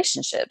supportive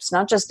relationships,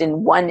 not just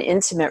in one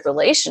intimate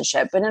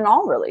relationship, but in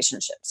all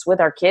relationships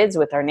with our kids,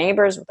 with our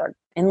neighbors, with our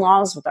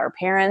in-laws, with our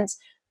parents,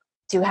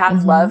 to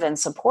have love and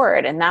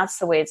support. And that's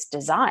the way it's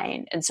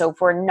designed. And so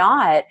if we're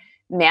not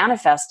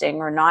manifesting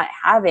or not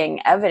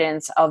having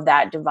evidence of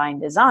that divine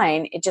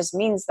design, it just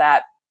means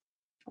that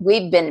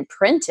we've been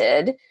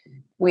printed.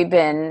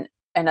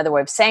 Another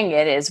way of saying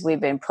it is we've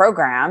been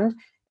programmed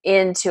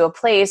into a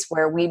place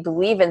where we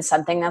believe in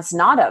something that's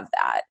not of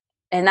that.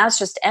 And that's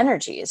just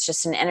energy. It's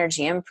just an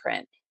energy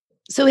imprint.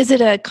 So is it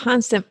a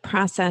constant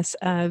process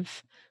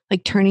of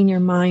like turning your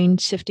mind,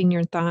 shifting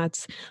your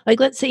thoughts? Like,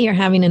 let's say you're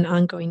having an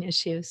ongoing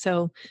issue.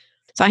 So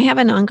I have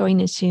an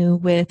ongoing issue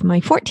with my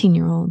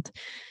 14-year-old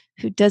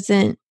who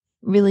doesn't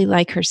really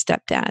like her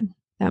stepdad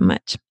that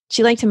much.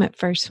 She liked him at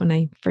first when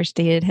I first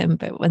dated him,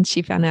 but once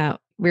she found out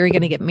we were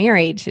going to get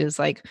married, she was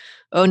like,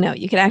 oh no,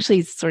 you could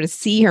actually sort of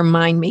see her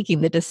mind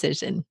making the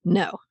decision.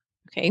 No.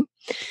 Okay.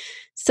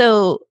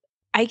 So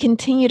I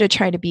continue to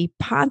try to be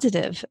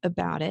positive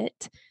about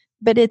it,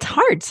 but it's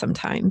hard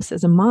sometimes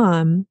as a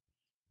mom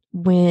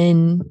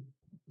when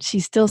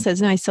she still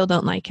says, no, I still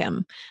don't like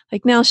him.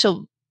 Like now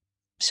she'll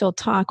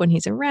talk when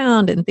he's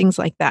around and things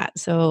like that.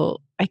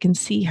 So I can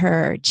see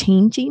her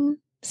changing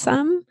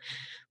some,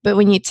 but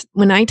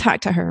when I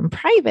talk to her in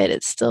private,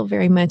 it's still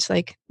very much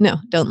like, no,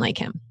 don't like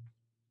him.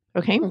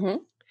 Okay. Mm-hmm.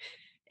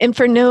 And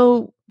for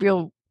no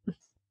real,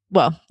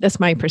 well, that's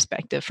my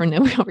perspective, for no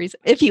real reason.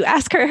 If you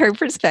ask her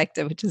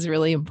perspective, which is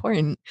really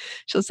important,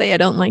 she'll say, I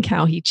don't like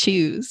how he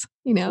chews,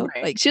 right.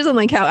 Like she doesn't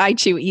like how I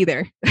chew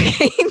either.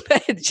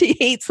 But she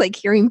hates like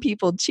hearing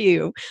people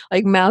chew,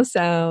 like mouth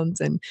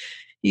sounds, and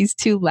he's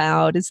too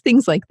loud. It's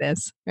things like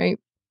this. Right.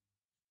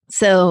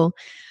 So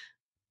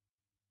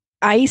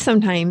I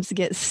sometimes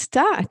get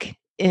stuck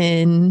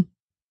in,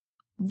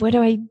 what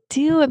do I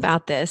do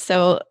about this?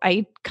 So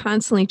I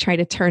constantly try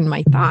to turn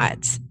my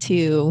thoughts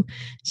to,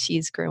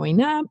 she's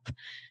growing up,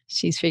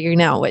 she's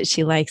figuring out what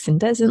she likes and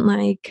doesn't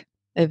like.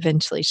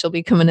 Eventually she'll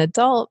become an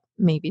adult.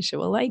 Maybe she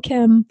will like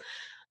him.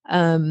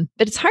 But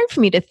it's hard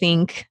for me to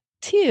think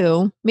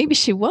too, maybe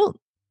she won't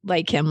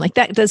like him. Like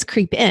that does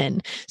creep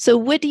in. So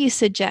what do you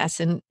suggest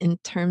in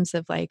terms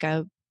of like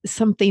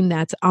something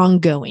that's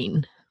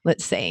ongoing,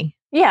 let's say?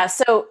 Yeah,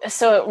 so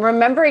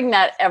remembering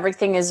that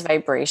everything is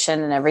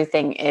vibration and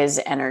everything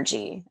is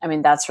energy. I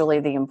mean, that's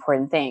really the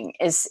important thing,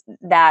 is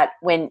that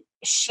when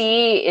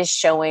she is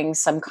showing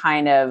some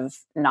kind of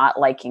not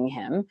liking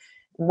him,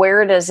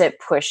 where does it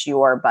push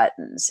your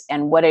buttons?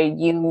 And what are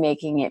you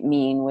making it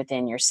mean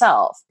within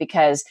yourself?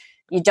 Because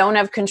you don't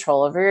have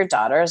control over your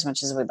daughter as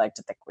much as we'd like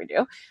to think we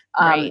do.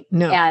 Right.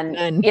 No, and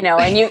none.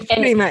 and you and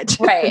pretty much.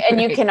 right. And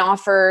Right. you can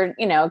offer,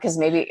 because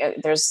maybe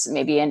there's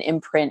maybe an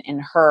imprint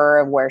in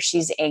her where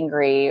she's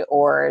angry,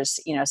 or,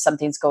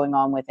 something's going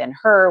on within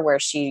her where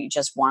she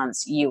just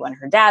wants you and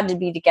her dad to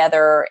be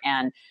together.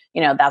 And,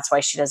 that's why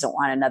she doesn't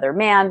want another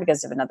man,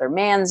 because if another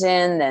man's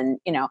in, then,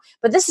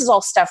 but this is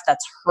all stuff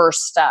that's her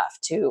stuff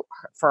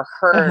for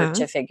her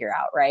to figure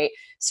out. Right.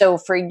 So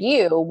for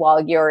you,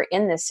 while you're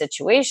in this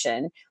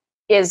situation,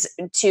 is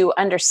to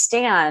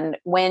understand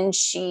when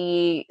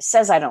she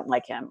says, I don't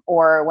like him,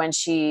 or when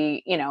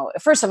she,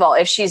 first of all,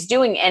 if she's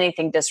doing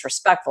anything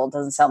disrespectful, it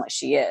doesn't sound like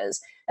she is,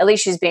 at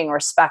least she's being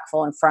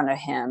respectful in front of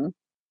him.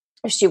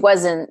 If she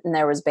wasn't, and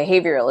there was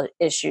behavioral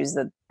issues,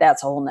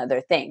 that's a whole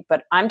nother thing.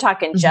 But I'm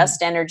talking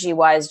just energy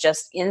wise,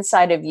 just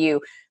inside of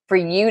you, for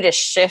you to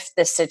shift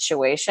the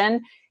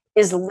situation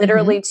is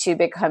literally to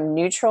become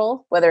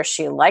neutral, whether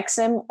she likes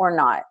him or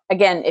not.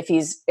 Again, if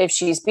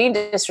she's being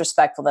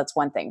disrespectful, that's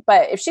one thing.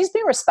 But if she's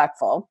being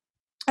respectful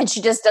and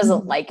she just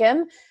doesn't like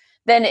him,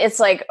 then it's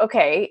like,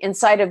 okay,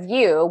 inside of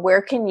you,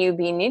 where can you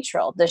be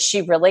neutral? Does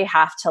she really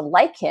have to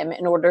like him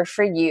in order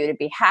for you to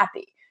be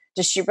happy?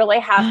 Does she really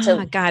have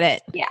to? Got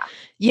it. Yeah.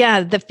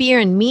 Yeah. The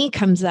fear in me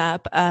comes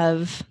up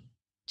of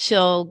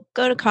she'll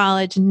go to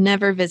college,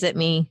 never visit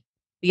me.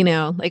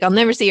 Like I'll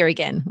never see her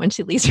again when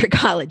she leaves for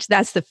college.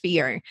 That's the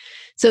fear.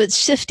 So it's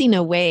shifting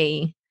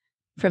away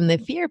from the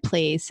fear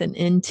place and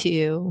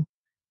into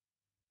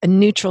a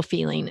neutral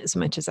feeling as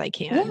much as I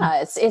can.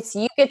 Yeah, it's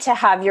you get to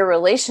have your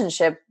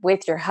relationship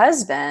with your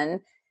husband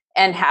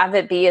and have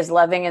it be as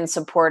loving and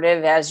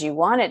supportive as you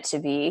want it to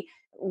be.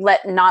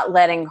 Not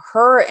letting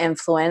her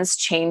influence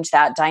change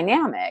that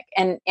dynamic,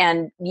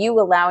 and you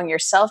allowing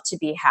yourself to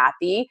be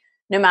happy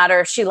no matter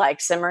if she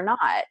likes him or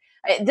not.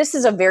 This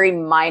is a very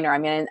minor. I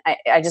mean,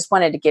 I just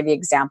wanted to give you an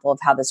example of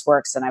how this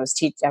works. And I was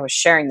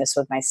sharing this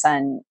with my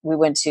son. We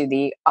went to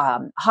the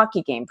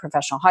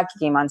professional hockey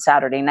game on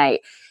Saturday night.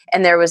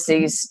 And there was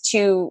these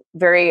two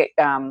very,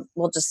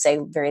 we'll just say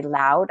very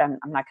loud. I'm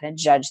not going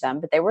to judge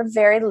them, but they were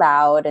very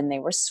loud and they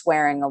were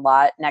swearing a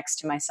lot next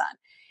to my son.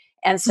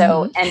 And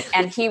so,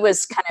 and he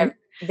was kind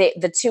of,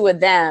 the two of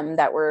them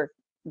that were,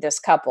 this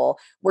couple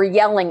were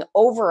yelling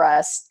over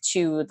us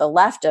to the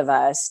left of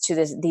us to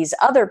these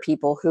other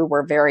people who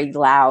were very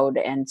loud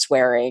and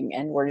swearing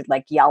and were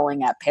like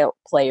yelling at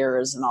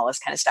players and all this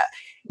kind of stuff.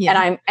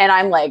 Yeah. And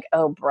I'm like,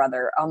 oh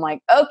brother, I'm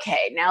like,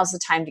 okay, now's the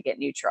time to get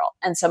neutral.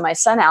 And so my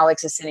son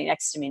Alex is sitting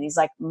next to me and he's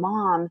like,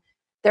 Mom,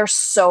 they're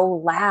so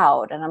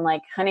loud. And I'm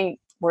like, honey,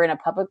 we're in a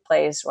public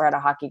place. We're at a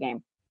hockey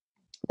game.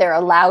 They're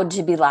allowed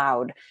to be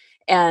loud.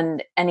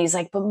 And he's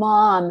like, but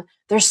Mom,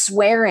 they're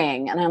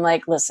swearing. And I'm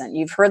like, listen,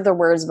 you've heard the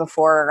words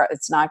before.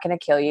 It's not going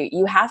to kill you.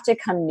 You have to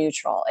come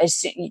neutral.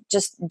 You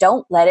just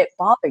don't let it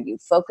bother you.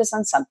 Focus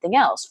on something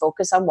else.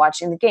 Focus on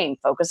watching the game.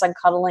 Focus on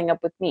cuddling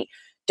up with me.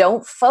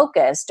 Don't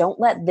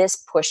let this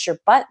push your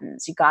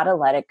buttons. You got to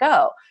let it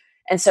go.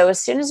 And so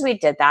as soon as we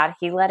did that,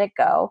 he let it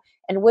go.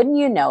 And wouldn't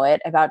you know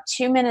it, about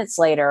 2 minutes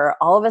later,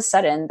 all of a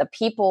sudden, the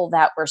people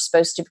that were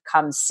supposed to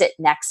come sit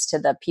next to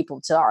the people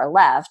to our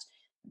left,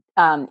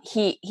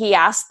 he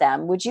asked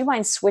them, would you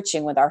mind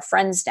switching with our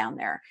friends down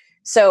there?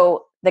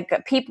 So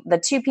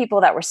the two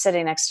people that were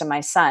sitting next to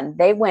my son,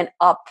 they went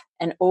up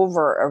and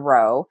over a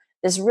row.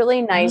 This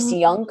really nice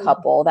young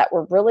couple that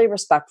were really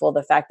respectful of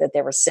the fact that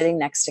they were sitting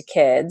next to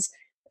kids,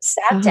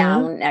 sat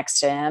down next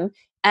to him.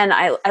 And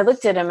I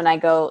looked at him and I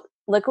go,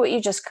 look what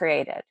you just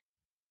created.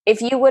 If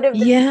you would have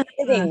been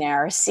sitting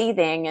there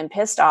seething and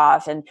pissed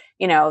off and,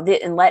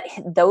 and let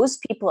those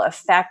people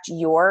affect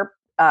your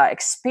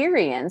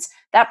experience,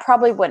 that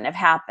probably wouldn't have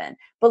happened.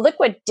 But look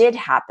what did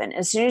happen.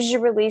 As soon as you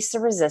release the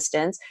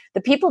resistance,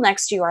 the people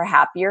next to you are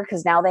happier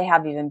because now they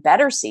have even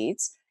better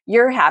seats.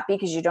 You're happy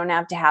because you don't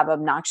have to have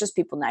obnoxious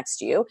people next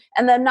to you.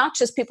 And the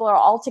obnoxious people are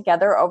all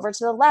together over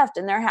to the left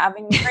and they're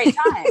having a great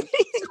time.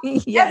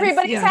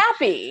 Everybody's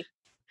happy.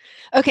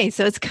 Okay,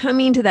 so it's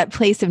coming to that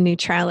place of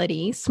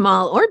neutrality,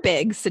 small or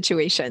big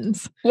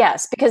situations.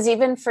 Yes, because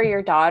even for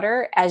your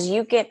daughter, as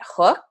you get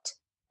hooked,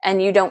 and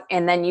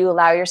then you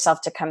allow yourself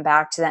to come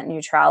back to that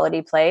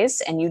neutrality place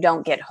and you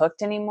don't get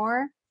hooked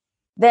anymore,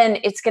 then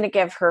it's going to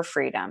give her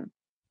freedom.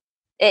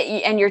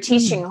 And you're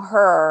teaching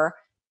her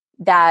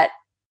that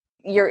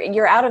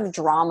you're out of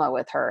drama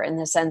with her, in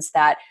the sense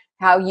that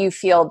how you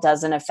feel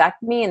doesn't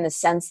affect me, in the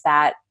sense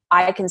that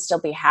I can still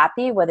be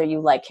happy whether you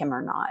like him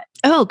or not.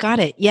 Oh, got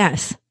it.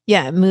 Yes.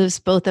 Yeah. It moves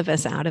both of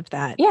us out of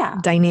that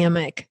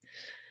dynamic.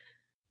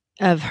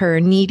 of her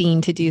needing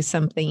to do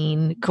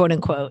something, quote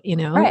unquote,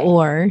 Right.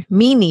 or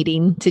me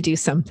needing to do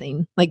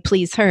something like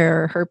please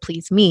her or her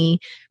please me.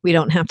 We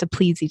don't have to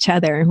please each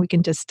other. We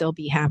can just still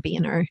be happy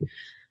in our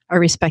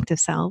respective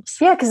selves.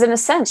 Yeah, because in a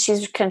sense,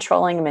 she's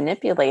controlling and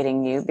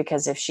manipulating you,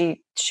 because if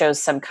she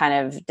shows some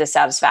kind of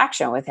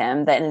dissatisfaction with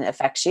him, then it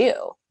affects you.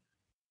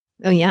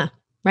 Oh, yeah.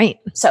 Right.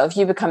 So if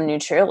you become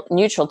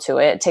neutral to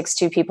it, it takes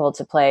two people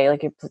to play,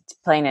 like you're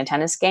playing a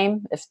tennis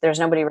game. If there's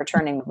nobody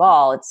returning the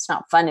ball, it's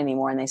not fun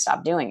anymore and they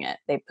stop doing it.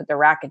 They put the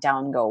racket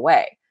down and go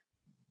away.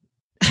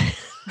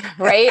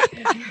 Right?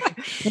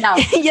 No.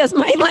 Yes,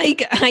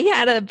 I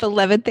had a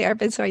beloved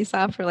therapist who I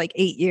saw for like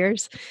 8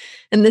 years.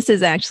 And this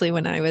is actually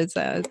when I was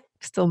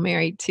still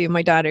married to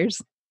my daughter's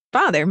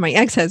father, my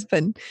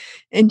ex-husband.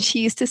 And she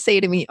used to say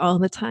to me all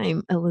the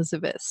time,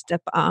 Elizabeth,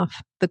 step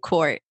off the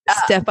court,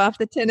 step off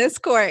the tennis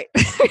court.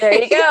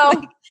 There you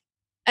go.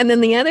 And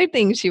then the other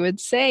thing she would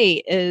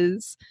say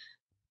is,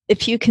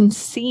 if you can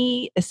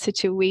see a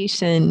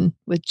situation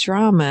with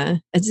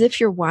drama as if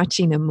you're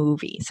watching a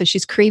movie. So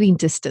she's creating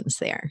distance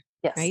there,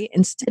 yes. Right?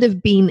 Instead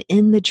of being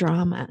in the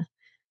drama,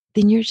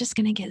 then you're just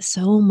going to get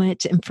so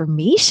much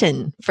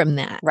information from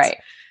that. Right.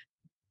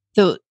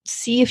 So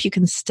see if you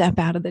can step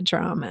out of the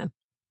drama.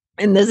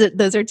 And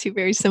those are two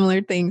very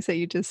similar things that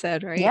you just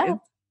said, right? Yeah.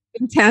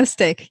 It's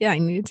fantastic. Yeah, I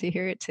needed to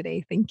hear it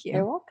today. Thank you.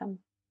 You're welcome.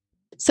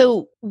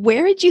 So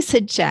where would you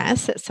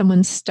suggest that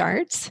someone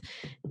starts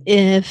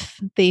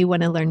if they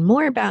want to learn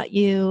more about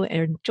you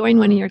or join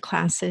one of your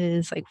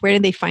classes? Like, where do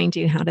they find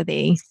you? How do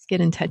they get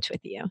in touch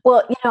with you?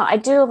 Well, I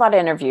do a lot of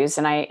interviews,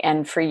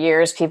 and for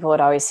years people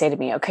would always say to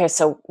me, okay,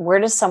 so where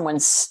does someone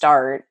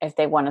start if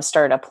they want to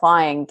start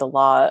applying the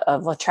law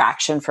of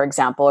attraction, for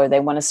example, or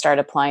they want to start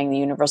applying the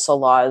universal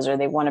laws, or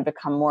they want to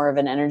become more of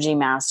an energy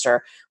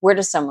master? Where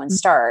does someone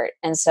start?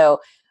 And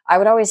so I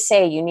would always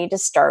say you need to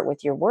start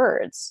with your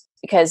words,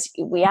 because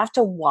we have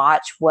to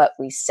watch what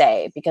we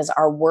say, because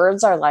our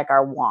words are like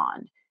our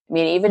wand. I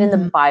mean, even in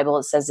the Bible,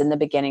 it says in the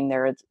beginning,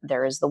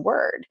 there is the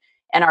word.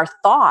 And our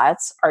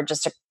thoughts are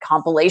just a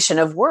compilation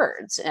of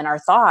words, and our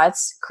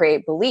thoughts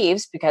create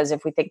beliefs, because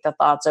if we think the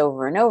thoughts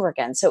over and over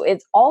again. So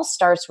it all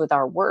starts with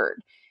our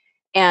word.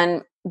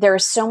 And there are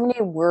so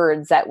many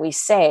words that we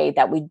say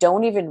that we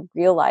don't even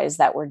realize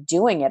that we're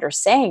doing it or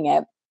saying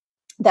it,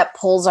 that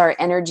pulls our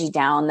energy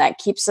down, that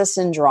keeps us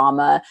in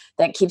drama,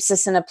 that keeps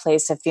us in a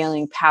place of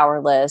feeling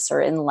powerless or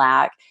in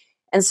lack.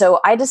 And so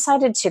I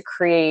decided to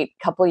create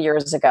a couple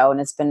years ago, and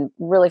it's been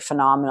really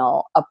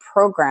phenomenal, a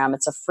program.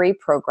 It's a free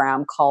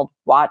program called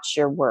Watch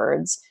Your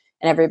Words.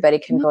 And everybody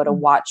can go to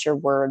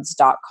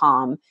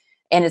watchyourwords.com.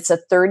 And it's a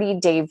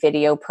 30-day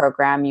video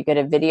program. You get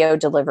a video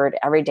delivered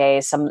every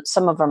day. Some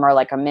of them are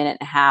like a minute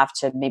and a half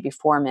to maybe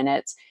 4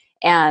 minutes.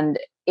 And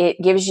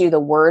it gives you the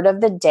word of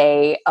the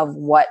day of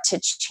what to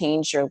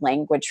change your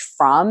language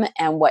from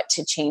and what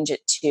to change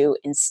it to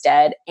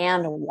instead,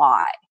 and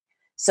why.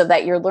 So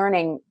that you're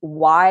learning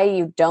why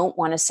you don't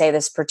want to say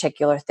this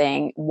particular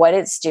thing, what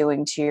it's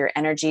doing to your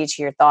energy,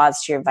 to your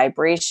thoughts, to your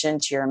vibration,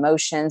 to your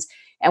emotions,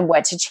 and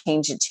what to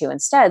change it to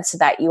instead, so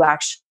that you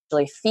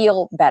actually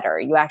feel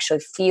better. You actually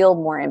feel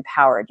more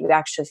empowered. You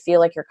actually feel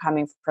like you're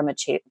coming from a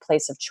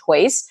place of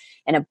choice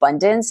and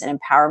abundance and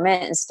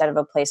empowerment, instead of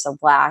a place of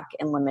lack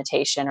and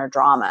limitation or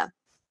drama.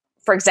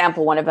 For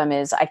example, one of them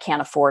is, I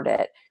can't afford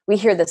it. We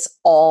hear this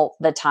all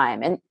the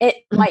time, and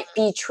it might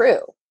be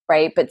true,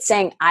 right? But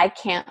saying I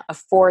can't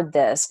afford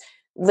this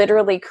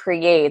literally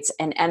creates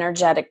an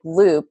energetic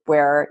loop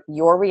where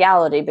your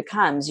reality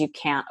becomes you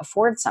can't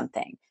afford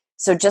something.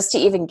 So just to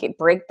even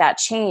break that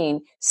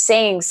chain,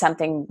 saying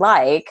something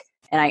like,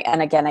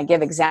 and again, I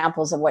give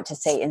examples of what to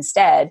say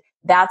instead,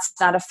 that's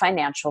not a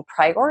financial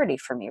priority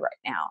for me right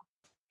now.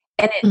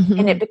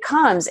 And it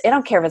becomes, I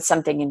don't care if it's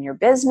something in your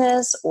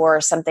business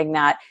or something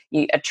that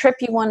a trip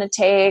you want to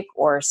take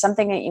or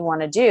something that you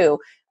want to do.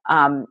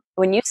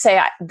 When you say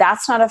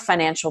that's not a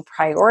financial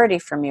priority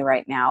for me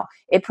right now,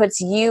 it puts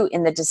you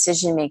in the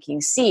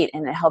decision-making seat,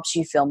 and it helps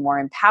you feel more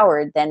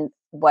empowered than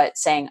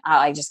saying,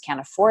 I just can't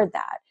afford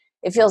that.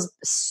 It feels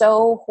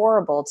so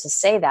horrible to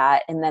say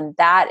that. And then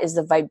that is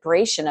the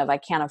vibration of I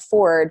can't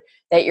afford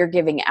that you're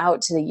giving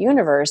out to the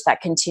universe,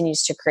 that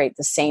continues to create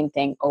the same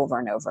thing over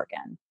and over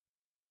again.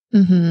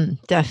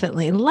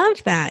 Definitely.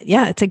 Love that.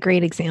 Yeah, it's a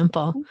great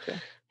example.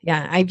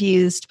 Yeah, I've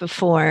used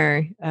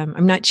before,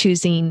 I'm not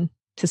choosing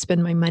to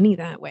spend my money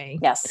that way.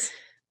 Yes.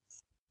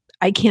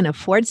 I can't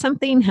afford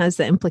something has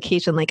the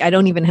implication, like I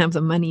don't even have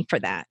the money for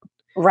that.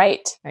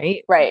 Right.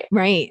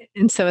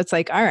 And so it's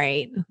like, all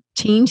right,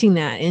 changing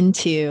that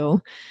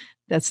into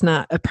that's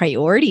not a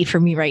priority for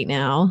me right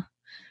now,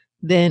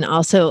 then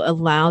also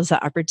allows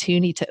the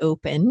opportunity to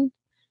open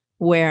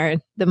where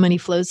the money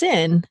flows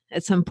in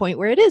at some point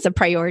where it is a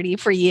priority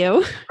for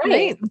you.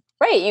 Right.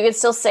 You could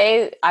still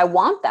say, I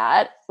want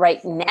that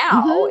right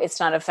now. It's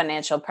not a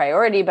financial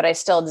priority, but I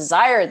still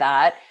desire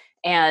that.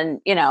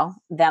 And,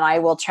 then I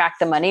will track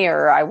the money,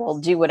 or I will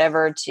do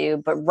whatever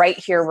but right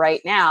here,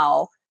 right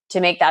now, to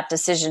make that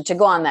decision to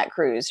go on that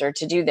cruise or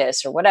to do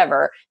this or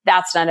whatever,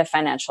 that's not a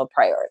financial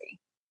priority.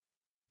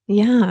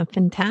 Yeah,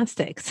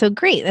 fantastic. So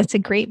great. That's a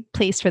great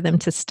place for them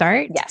to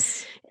start.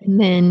 Yes. And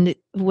then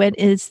what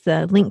is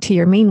the link to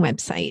your main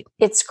website?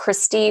 It's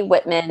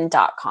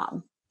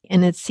ChristyWhitman.com.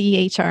 And it's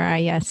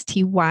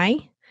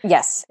CHRISTY.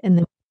 Yes. And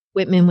then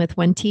Whitman with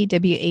one T,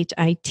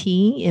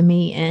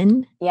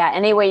 WHITMAN. Yeah.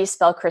 Any way you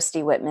spell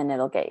Christy Whitman,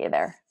 it'll get you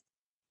there.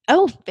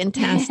 Oh,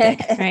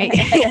 fantastic. Right.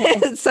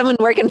 Someone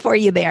working for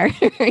you there.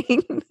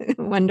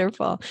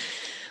 Wonderful.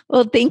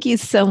 Well, thank you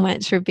so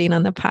much for being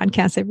on the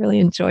podcast. I really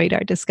enjoyed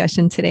our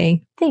discussion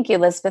today. Thank you,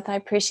 Elizabeth. I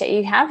appreciate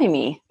you having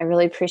me. I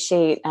really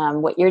appreciate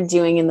what you're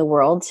doing in the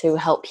world to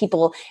help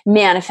people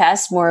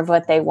manifest more of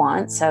what they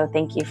want. So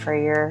thank you for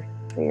your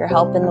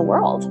help in the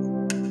world.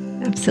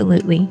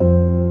 Absolutely.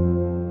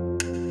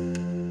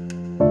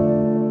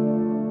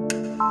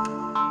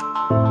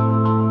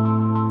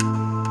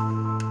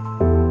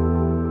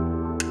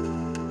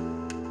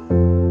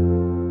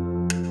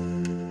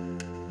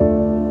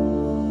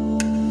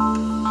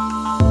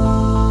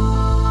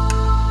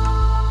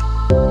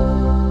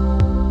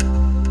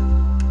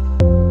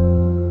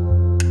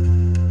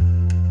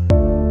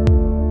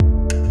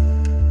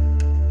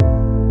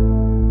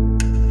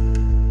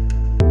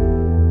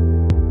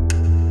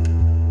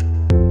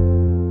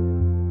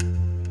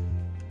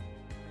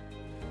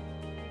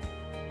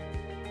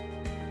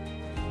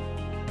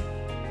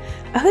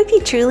 I hope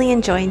you truly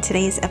enjoyed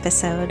today's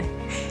episode.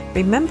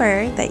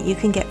 Remember that you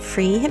can get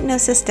free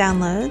hypnosis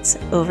downloads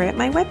over at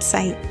my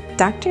website,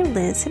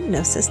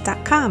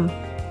 drlizhypnosis.com,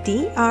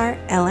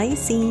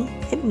 DRLIZ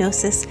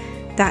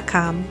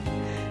hypnosis.com.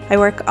 I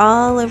work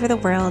all over the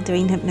world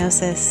doing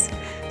hypnosis.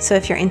 So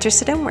if you're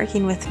interested in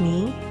working with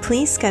me,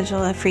 please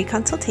schedule a free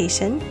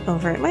consultation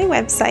over at my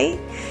website,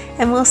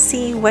 and we'll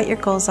see what your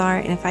goals are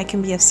and if I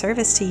can be of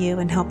service to you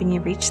in helping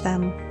you reach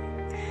them.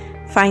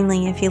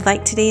 Finally, if you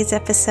liked today's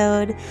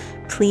episode,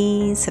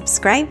 please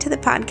subscribe to the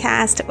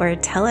podcast or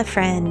tell a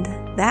friend.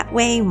 That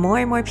way, more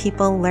and more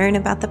people learn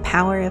about the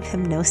power of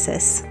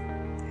hypnosis.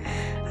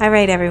 All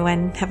right,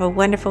 everyone, have a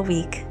wonderful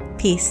week.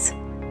 Peace.